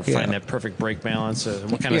lockup or find that perfect brake balance?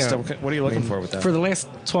 What kind of stuff? What are you looking for with that? For the last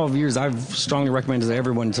 12 years, I've strongly recommended to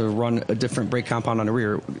everyone to run a different brake compound on the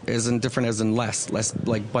rear, as in less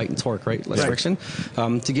like bite and torque, right? Less friction,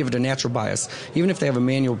 to give it a natural bias. Even if they have a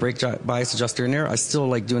manual brake bias adjuster in there, I still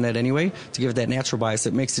like doing that anyway to give it that natural bias.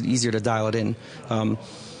 It makes it easier to dial it in.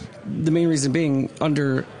 The main reason being,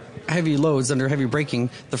 under heavy loads, under heavy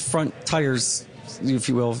braking, the front tires, if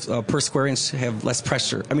you will, per square inch have less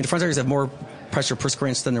pressure. I mean, the front tires have more pressure per square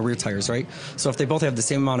inch than the rear tires, right? So if they both have the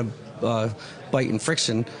same amount of bite and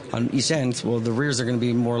friction on each end, well, the rears are going to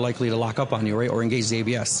be more likely to lock up on you, right, or engage the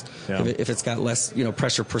ABS if it's got less,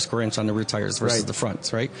 pressure per square inch on the rear tires versus the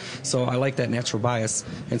fronts, right? So I like that natural bias.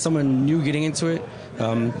 And someone new getting into it,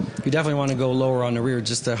 you definitely want to go lower on the rear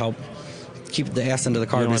just to help keep the ass end of the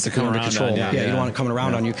car basically under control. You don't want it coming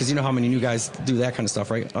around on you, because you know how many new guys do that kind of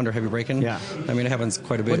stuff, right? Under heavy braking. Yeah. I mean, it happens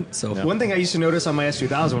quite a bit. One thing I used to notice on my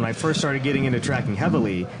S2000 when I first started getting into tracking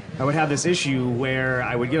heavily, I would have this issue where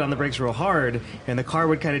I would get on the brakes real hard and the car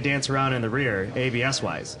would kind of dance around in the rear,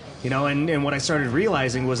 ABS-wise. And what I started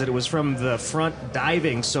realizing was that it was from the front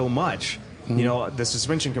diving so much, the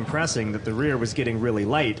suspension compressing, that the rear was getting really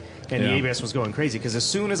light and the ABS was going crazy. Because as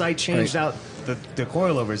soon as I changed out the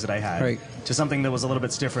coilovers that I had to something that was a little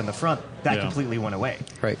bit stiffer in the front, that completely went away.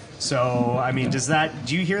 Right. So, I mean,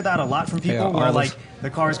 do you hear that a lot from people where, like, the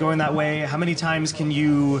car's going that way? How many times can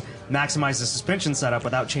you maximize the suspension setup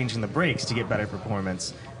without changing the brakes to get better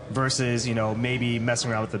performance? Versus, maybe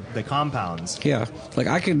messing around with the compounds. Yeah, like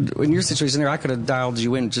I could, in your situation there, I could have dialed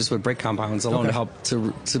you in just with brake compounds alone to help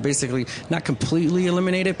to basically not completely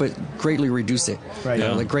eliminate it, but greatly reduce it. Right.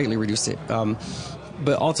 Like greatly reduce it.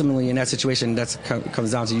 But ultimately, in that situation, that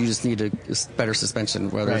comes down to you just need a better suspension,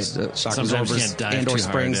 whether it's shock absorbers and or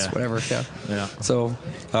springs, whatever. Yeah. So,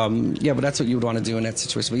 but that's what you would want to do in that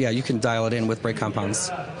situation. But yeah, you can dial it in with brake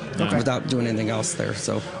compounds without doing anything else there.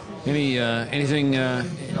 So. Anything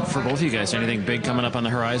for both of you guys? Anything big coming up on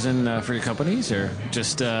the horizon for your companies, or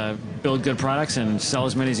just build good products and sell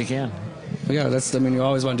as many as you can? Well, yeah, you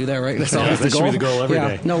always want to do that, right? That's always the goal. Should be the goal every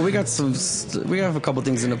day. No, we have a couple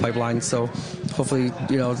things in the pipeline, so hopefully,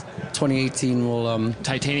 2018 will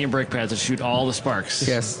titanium brake pads that shoot all the sparks.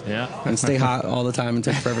 Yes. Yeah. And stay hot all the time and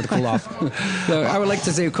take forever to cool off. So I would like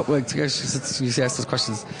to say, since you asked those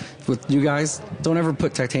questions, with you guys, don't ever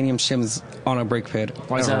put titanium shims on a brake pad.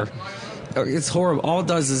 Why is that? It's horrible. All it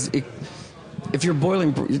does is if you're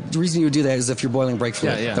boiling, the reason you would do that is if you're boiling brake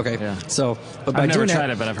fluid. Yeah. Okay. Yeah. So, but by I've never doing tried that,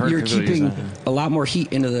 it, but I've heard you're people use keeping that. a lot more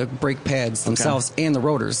heat into the brake pads themselves and the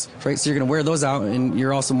rotors, right? So you're going to wear those out, and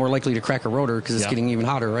you're also more likely to crack a rotor because it's getting even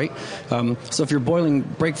hotter, right? So if you're boiling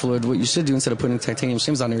brake fluid, what you should do instead of putting titanium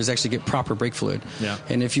shims on there is actually get proper brake fluid. Yeah.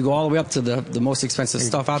 And if you go all the way up to the most expensive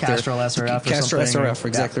stuff out Castrol there, SRF Castrol SRF,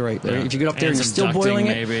 exactly right. Yeah. If you get up there and you're some still boiling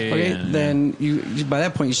ducting it, maybe, then you by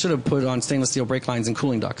that point you should have put on stainless steel brake lines and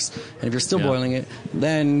cooling ducts. And if you're still boiling it,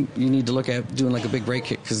 then you need to look at doing like a big brake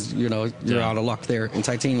kit, because you're out of luck there. And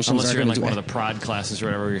titanium shims unless you're in like one of the prod classes or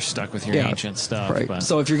whatever, where you're stuck with your ancient stuff. Right. But.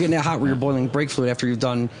 So if you're getting that hot where you're boiling brake fluid after you've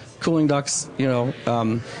done cooling ducts,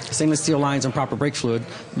 stainless steel lines and proper brake fluid,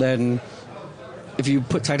 then if you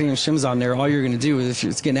put titanium shims on there, all you're going to do is, if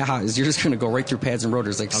it's getting that hot, is you're just going to go right through pads and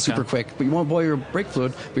rotors super quick. But you won't boil your brake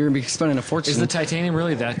fluid, but you're going to be spending a fortune. Is the titanium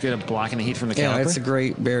really that good at blocking the heat from the caliper? Yeah, it's a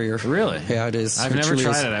great barrier. Really? Yeah, it is. I've never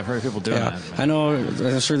tried it. I've heard people doing that. I know.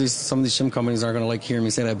 I'm sure some of these shim companies aren't going to like hearing me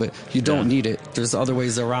say that, but you don't need it. There's other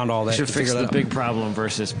ways around all that. You should to fix figure the that big out. problem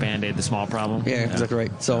versus Band-Aid the small problem. Yeah, exactly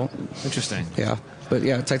right. So interesting. Yeah. But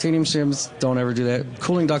yeah, titanium shims, don't ever do that.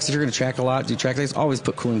 Cooling ducts, if you're going to track a lot, do track days, always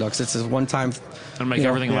put cooling ducts. It's a one-time. It'll make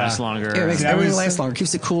everything last longer. Yeah, it makes everything last longer.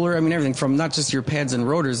 Keeps it cooler. I mean, everything from not just your pads and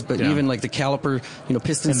rotors, but even like the caliper,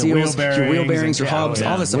 piston seals, your wheel bearings, your hubs,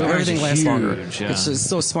 all this stuff. Everything lasts longer. Yeah. It's just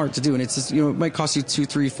so smart to do, and it's just, it might cost you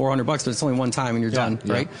 $200, $300, $400, but it's only one time and you're done,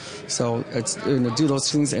 right? So it's do those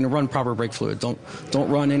things and run proper brake fluid. Don't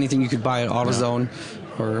run anything you could buy at AutoZone.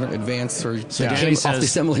 or advanced or Danny came off says- the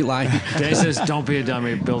assembly line. Danny says, "Don't be a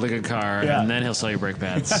dummy. Build a good car, and then he'll sell you brake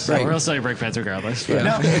pads. Right. Or he'll sell you brake pads regardless." Yeah.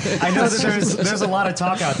 Now, I know that there's a lot of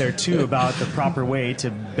talk out there too about the proper way to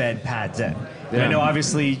bed pads in. And I know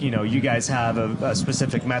obviously you guys have a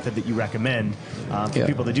specific method that you recommend for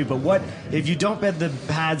people to do. But what if you don't bed the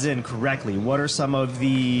pads in correctly? What are some of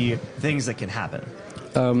the things that can happen?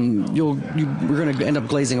 We're going to end up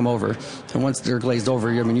glazing them over, and once they're glazed over,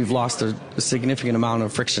 I mean, you've lost a significant amount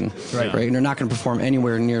of friction, right? And they're not going to perform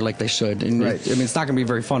anywhere near like they should. And Right. it's not going to be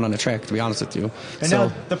very fun on a track, to be honest with you. And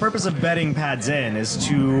now the purpose of bedding pads in is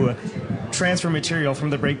to transfer material from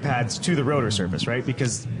the brake pads to the rotor surface, right?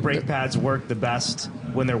 Because brake pads work the best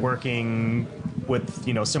when they're working with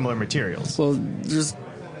similar materials. Well, there's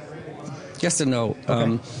yes and no.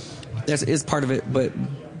 That is part of it, but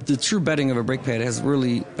the true bedding of a brake pad has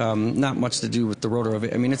really not much to do with the rotor of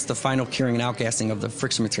it. I mean, it's the final curing and outgassing of the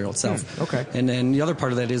friction material itself. Okay. And then the other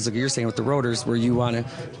part of that is, like you're saying with the rotors, where you want to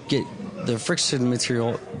get the friction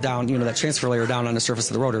material down, that transfer layer down on the surface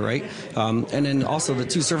of the rotor, right? And then also the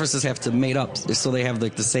two surfaces have to mate up so they have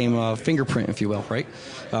like the same fingerprint, if you will, right?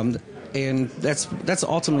 And that's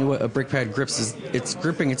ultimately what a brake pad grips is. It's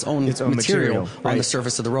gripping its own material on the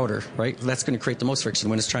surface of the rotor, right? That's going to create the most friction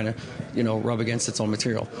when it's trying to, rub against its own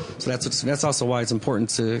material. So that's also why it's important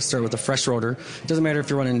to start with a fresh rotor. It doesn't matter if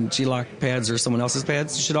you're running G-LOC pads or someone else's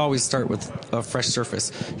pads. You should always start with a fresh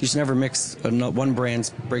surface. You should never mix one brand's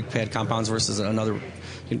brake pad compounds versus another.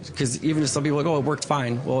 Because even if some people are like, it worked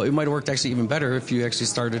fine. Well, it might have worked actually even better if you actually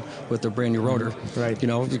started with a brand new rotor. Right.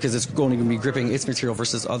 Because it's only going to be gripping its material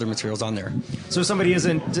versus other materials on there. So if somebody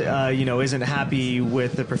isn't happy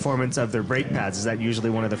with the performance of their brake pads, is that usually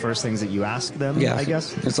one of the first things that you ask them? Yeah, I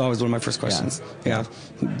guess it's always one of my first questions. Yeah.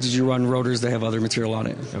 Did you run rotors that have other material on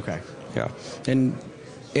it? Okay. Yeah. And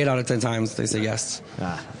 8 out of 10 times they say yes.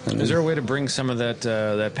 Is there a way to bring some of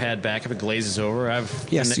that pad back if it glazes over?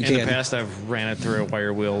 Yes, in the past I've ran it through a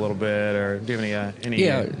wire wheel a little bit. Or do you have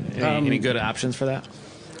any good options for that?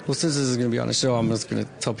 Well, since this is going to be on the show, I'm just going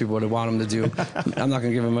to tell people what I want them to do. I'm not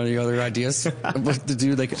going to give them any other ideas of what to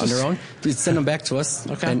do on their own. But send them back to us,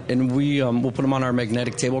 and we'll put them on our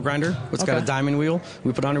magnetic table grinder. It's got a diamond wheel.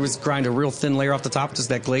 We put on it, we grind a real thin layer off the top, just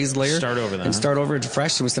that glazed layer. Start over then. And start over it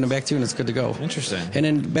fresh, and we send them back to you, and it's good to go. Interesting. And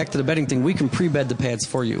then back to the bedding thing, we can pre-bed the pads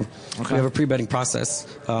for you. We have a pre-bedding process,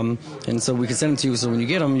 and so we can send them to you. So when you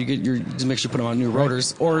get them, just make sure you put them on new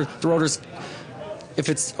rotors, or the rotors, if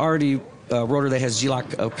it's already rotor that has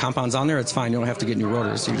G-LOC compounds on there, it's fine. You don't have to get new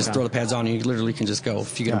rotors. You just throw the pads on and you literally can just go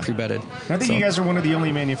if you get them pre-bedded. I think you guys are one of the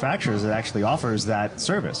only manufacturers that actually offers that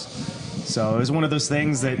service. So it was one of those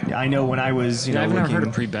things that I know when I was, I've never heard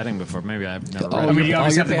of pre-bedding before. Maybe I've never. You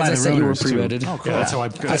obviously have to buy the you were rotors, too. pre-bedded. Oh, cool. Yeah, that's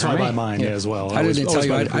how I buy mine as well. I didn't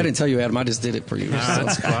tell you, Adam. I just did it for you.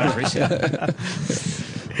 That's cool. I appreciate it.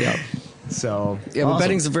 Yeah. So But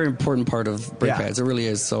bedding's a very important part of brake pads. It really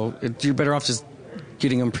is. So you're better off just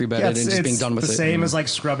getting them pre-bedded and just being done with it. It's the same as like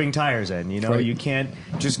scrubbing tires in. You can't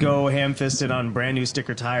just go ham-fisted on brand new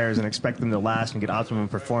sticker tires and expect them to last and get optimum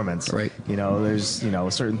performance. Right. There's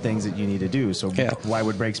certain things that you need to do. So why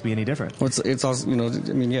would brakes be any different? Well, it's also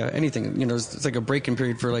anything. It's like a break-in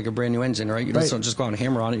period for like a brand new engine, right? You don't just go out and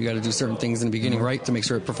hammer on it. You got to do certain things in the beginning, right, to make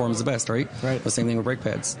sure it performs the best, right? Right. The same thing with brake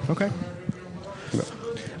pads. Okay.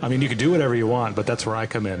 I mean, you can do whatever you want, but that's where I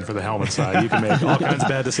come in for the helmet side. You can make all kinds of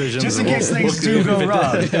bad decisions. Just in case things do go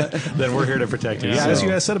wrong. Then we're here to protect you. Yeah, as you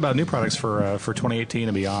guys said about new products for 2018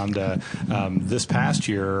 and beyond, this past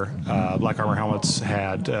year, Black Armor Helmets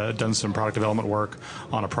had done some product development work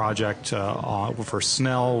on a project for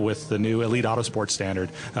Snell with the new Elite Autosport standard.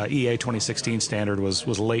 EA 2016 standard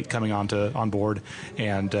was late coming on board,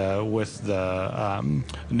 and with the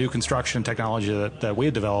new construction technology that we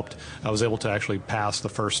had developed, I was able to actually pass the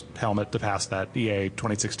first helmet to pass that EA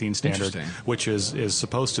 2016 standard, which is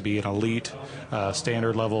supposed to be an elite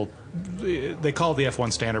standard level. They call it the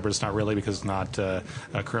F1 standard, but it's not really because it's not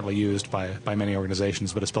currently used by many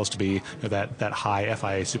organizations, but it's supposed to be that high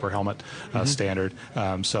FIA super helmet standard.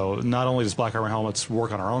 So not only does Black Armor Helmets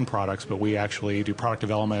work on our own products, but we actually do product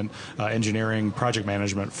development, engineering, project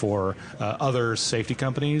management for other safety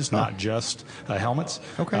companies, not just helmets.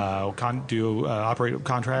 Operate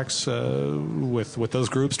contracts with those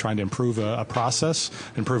groups, trying to improve a process,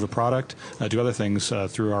 improve a product, do other things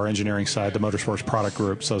through our engineering side, the Motorsports Product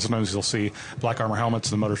Group. So sometimes you'll see Black Armor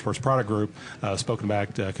Helmets and the Motorsports Product Group spoken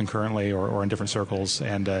back concurrently or in different circles,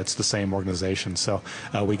 and it's the same organization. So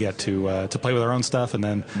we get to play with our own stuff, and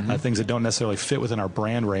then things that don't necessarily fit within our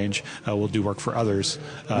brand range, we'll do work for others,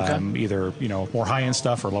 either more high-end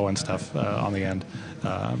stuff or low-end stuff on the end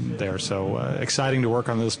there. So exciting to work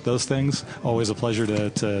on those things. Always a pleasure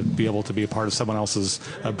to be able to be a part of someone else's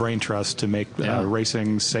brain trust to make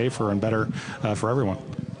racing safer and better for everyone.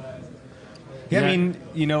 Yeah, I mean,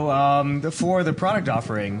 for the product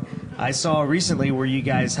offering, I saw recently where you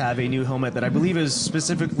guys have a new helmet that I believe is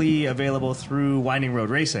specifically available through Winding Road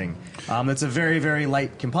Racing. It's a very, very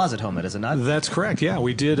light composite helmet, is it not? That's correct, yeah.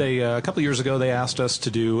 We did a couple of years ago, they asked us to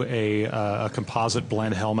do a composite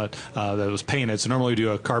blend helmet that was painted. So normally we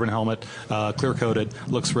do a carbon helmet, clear-coated,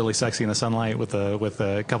 looks really sexy in the sunlight with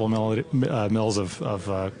a couple mils of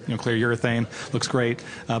clear urethane, looks great.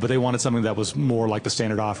 But they wanted something that was more like the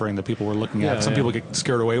standard offering that people were looking at. Some people get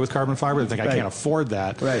scared away with carbon fiber. They think, I can't afford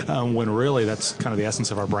that. Right. When really that's kind of the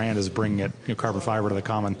essence of our brand, is bringing it carbon fiber to the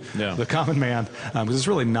common man, because it's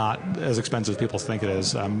really not as expensive as people think it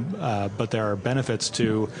is. But there are benefits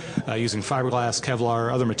to using fiberglass,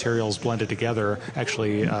 Kevlar, other materials blended together.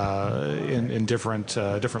 Actually, in different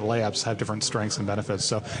layups, have different strengths and benefits.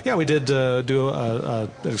 So yeah, we did do an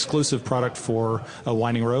exclusive product for a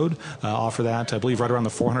Winding Road. Offer that, I believe, right around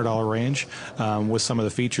the $400 range, with some of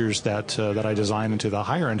the features that I designed into the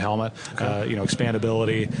higher end helmet.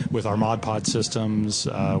 Expandability with our mod pod systems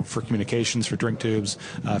for communications, for drink tubes,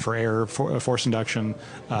 for air, force induction,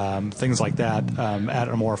 things like that, at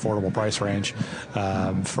a more affordable price range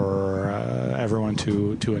for everyone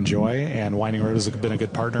to enjoy. And Winding Road has been a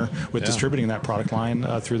good partner with distributing that product line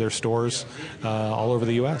through their stores all over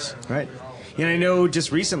the U.S. Right. And I know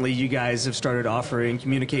just recently you guys have started offering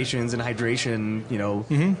communications and hydration,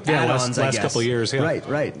 add-ons, last couple of years. Yeah.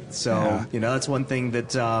 Right. So, that's one thing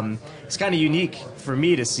that it's kind of unique for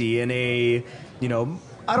me to see in a,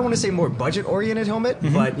 I don't want to say more budget-oriented helmet,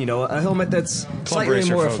 but a helmet that's slightly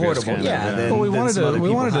more affordable. We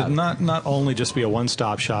wanted to not only just be a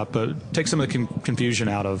one-stop shop, but take some of the confusion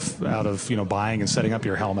out of buying and setting up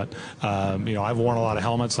your helmet. I've worn a lot of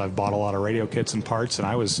helmets. I've bought a lot of radio kits and parts, and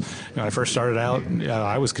I was when I first started out,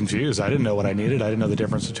 I was confused. I didn't know what I needed. I didn't know the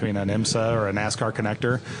difference between an IMSA or a NASCAR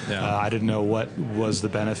connector. I didn't know what was the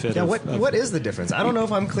benefit. What is the difference? I don't know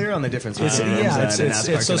if I'm clear on the difference.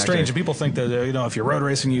 It's so strange. And people think that if you're road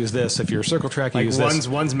racing, use this. If you're circle track, you use this.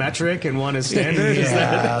 One's metric and one is standard.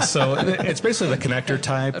 So it's basically the connector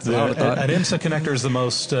type. An IMSA connector is the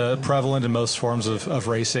most prevalent in most forms of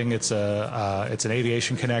racing. It's an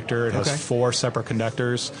aviation connector. It has 4 separate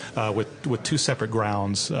conductors with 2 separate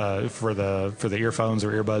grounds for the earphones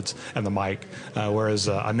or earbuds and the mic. Whereas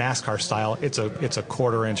a NASCAR style, it's a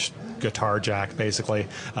 1/4-inch guitar jack basically.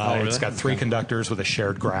 Really? It's got 3 conductors with a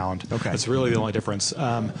shared ground. That's really the only difference.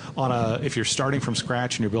 If you're starting from scratch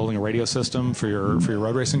and you're building a radio system for your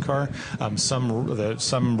road racing car,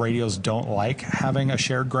 some radios don't like having a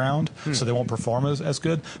shared ground, so they won't perform as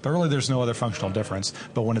good. But really, there's no other functional difference.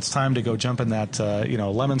 But when it's time to go jump in that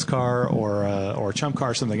Lemon's car or Chump car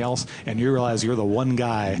or something else, and you realize you're the one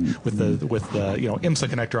guy with the IMSA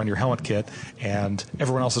connector on your helmet kit, and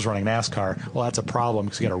everyone else is running NASCAR, well, that's a problem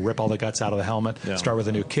because you got to rip all the guts out of the helmet, start with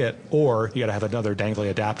a new kit, or you got to have another dangly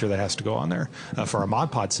adapter that has to go on there. For our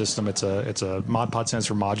mod pod system, it's a mod pod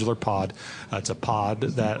sensor modular pod. It's a pod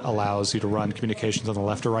that allows you to run communications on the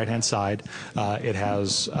left or right hand side. It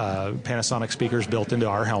has Panasonic speakers built into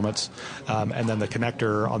our helmets, and then the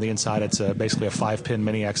connector on the inside, it's basically a 5-pin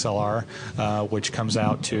mini XLR, which comes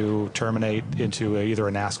out to terminate into either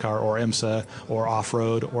a NASCAR or IMSA or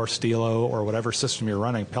off-road or Stilo or whatever system you're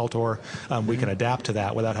running, Peltor. We can adapt to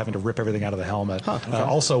that without having to rip everything out of the helmet.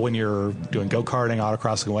 Also, when you're doing go-karting,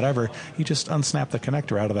 autocrossing, whatever, you just unsnap the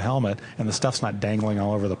connector out of the helmet, and the stuff's not dangling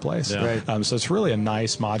all over the place. So it's really a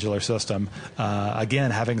nice modular system.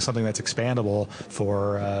 Again, having something that's expandable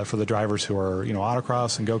for the drivers who are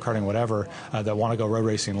autocross and go-karting, whatever, that want to go road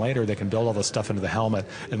racing later, they can build all this stuff into the helmet,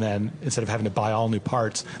 and then instead of having to buy all new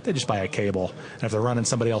parts, they just buy a cable. And if they're running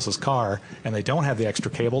somebody else's car and they don't have the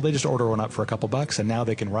extra cable, they just order one up for a couple bucks, and now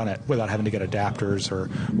they can run it without having to get adapters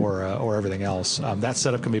or everything else. That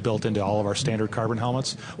setup can be built into all of our standard carbon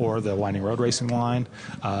helmets or the Winding Road Racing line,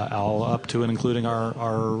 all up to and including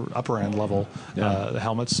our upper end level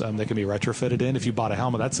helmets. They can be retrofitted in. If you bought a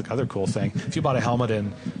helmet, that's the other cool thing. If you bought a helmet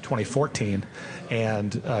in 2014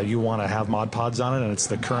 and you want to have mod pods on it and it's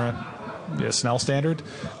the current Snell standard,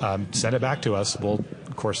 send it back to us. We'll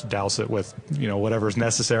of course douse it with whatever's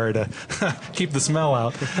necessary to keep the smell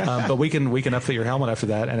out, but we can upfit your helmet after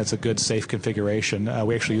that, and it's a good safe configuration.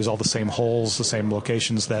 We actually use all the same holes, the same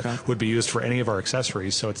locations that would be used for any of our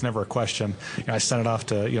accessories, so it's never a question. I sent it off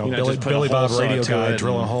to Billy Bob Radio Guy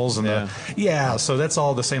drilling holes in so that's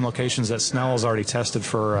all the same locations that Snell has already tested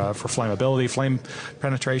for flammability, flame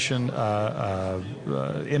penetration,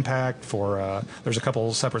 impact. There's a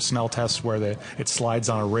couple separate Snell tests where it slides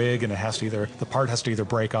on a rig and the part has to either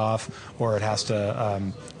break off, or it has to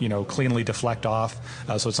cleanly deflect off,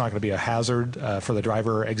 so it's not going to be a hazard for the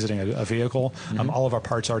driver exiting a vehicle. All of our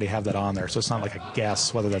parts already have that on there, so it's not like a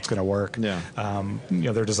guess whether that's going to work.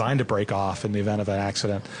 They're designed to break off in the event of an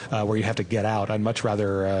accident where you have to get out. I'd much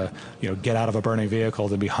rather get out of a burning vehicle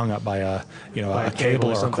than be hung up by a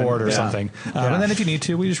cable or a cord or something. And then if you need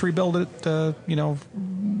to, we just rebuild it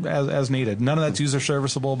as needed. None of that's user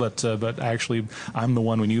serviceable, but actually I'm the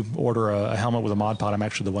one, when you order a helmet with a Mod Pod, I'm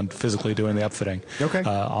actually the one physically doing the upfitting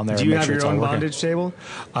on there. Do you have your own bondage table?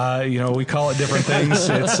 We call it different things.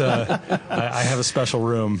 It's I have a special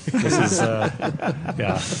room. This is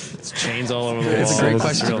It's chains all over the wall. It's a great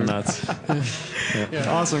question. Real nuts.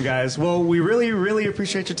 Awesome, guys. Well, we really, really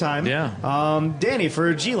appreciate your time. Yeah. Danny,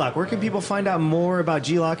 for G-LOC, where can people find out more about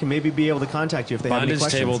G-LOC and maybe be able to contact you if they have any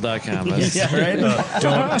questions? BondageTable.com.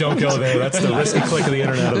 Right? don't go there. That's the risky click of the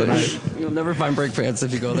internet of the night. You'll never find brake pads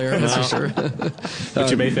if you go there, that's for sure.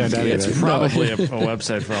 But you may find Danny It's there. probably a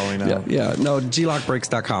website for all we know. No,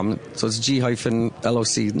 glocbrakes.com. So it's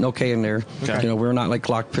G-LOC, no K in there. Okay. We're not like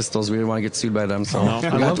Glock pistols. We didn't want to get sued by them. So No. we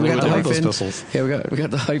got the love those hyphen. pistols. Yeah, we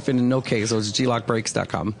got the hyphen and no K. So it's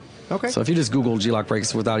glocbrakes.com. Okay. So if you just Google G-LOC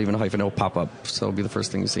brakes without even a hyphen, it'll pop up. So it'll be the first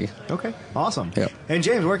thing you see. Okay. Awesome. Yeah. And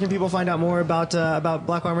James, where can people find out more about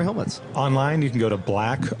Black Armor helmets? Online, you can go to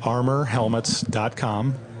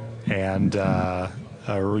blackarmorhelmets.com, and you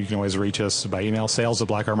can always reach us by email,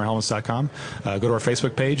 sales@blackarmorhelmets.com. Go to our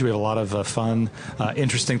Facebook page. We have a lot of fun,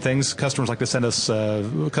 interesting things. Customers like to send us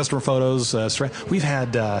customer photos. We've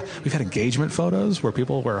had engagement photos where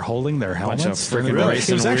people were holding their helmets. freaking It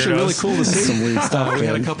racing was actually really weirdos. cool to see. Some weird stuff, We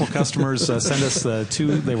had a man. couple customers send us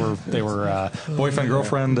two. They were boyfriend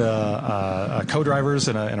girlfriend co-drivers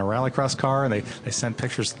in a rallycross car, and they sent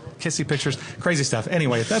pictures, kissy pictures, crazy stuff.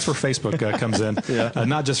 Anyway, that's where Facebook comes in.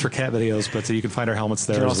 Not just for cat videos, but you can find our helmets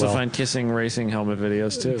there You can as also well. find kissing racing helmet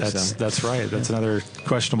videos too. That's right. That's another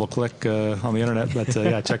questionable click on the internet, but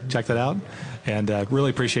check that out. And really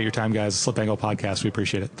appreciate your time, guys. Slip Angle Podcast. We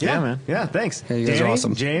appreciate it. Yeah, man. Yeah, thanks. Hey, you guys are Danny,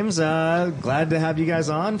 awesome. James, glad to have you guys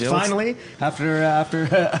on. Yeah, Finally, after I think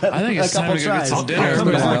it's a couple time to go get tries. some dinner. I'll come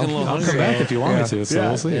Everybody's back. looking a little I'll come hungry. back if you want me to. So Yeah.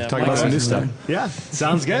 we'll see. Yeah, Talk about some new stuff. Yeah,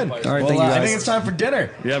 sounds good. All right, well, thank you, I guys. think it's time for dinner.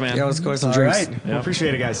 Yeah, man. Yeah, let's go have some All drinks. right. We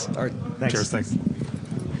appreciate it, guys. All right. Thanks. Cheers. Thanks.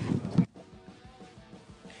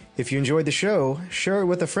 If you enjoyed the show, share it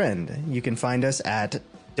with a friend. You can find us at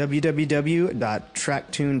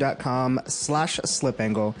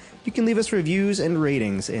www.tracktune.com/slipangle. You can leave us reviews and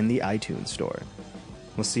ratings in the iTunes store.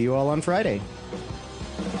 We'll see you all on Friday.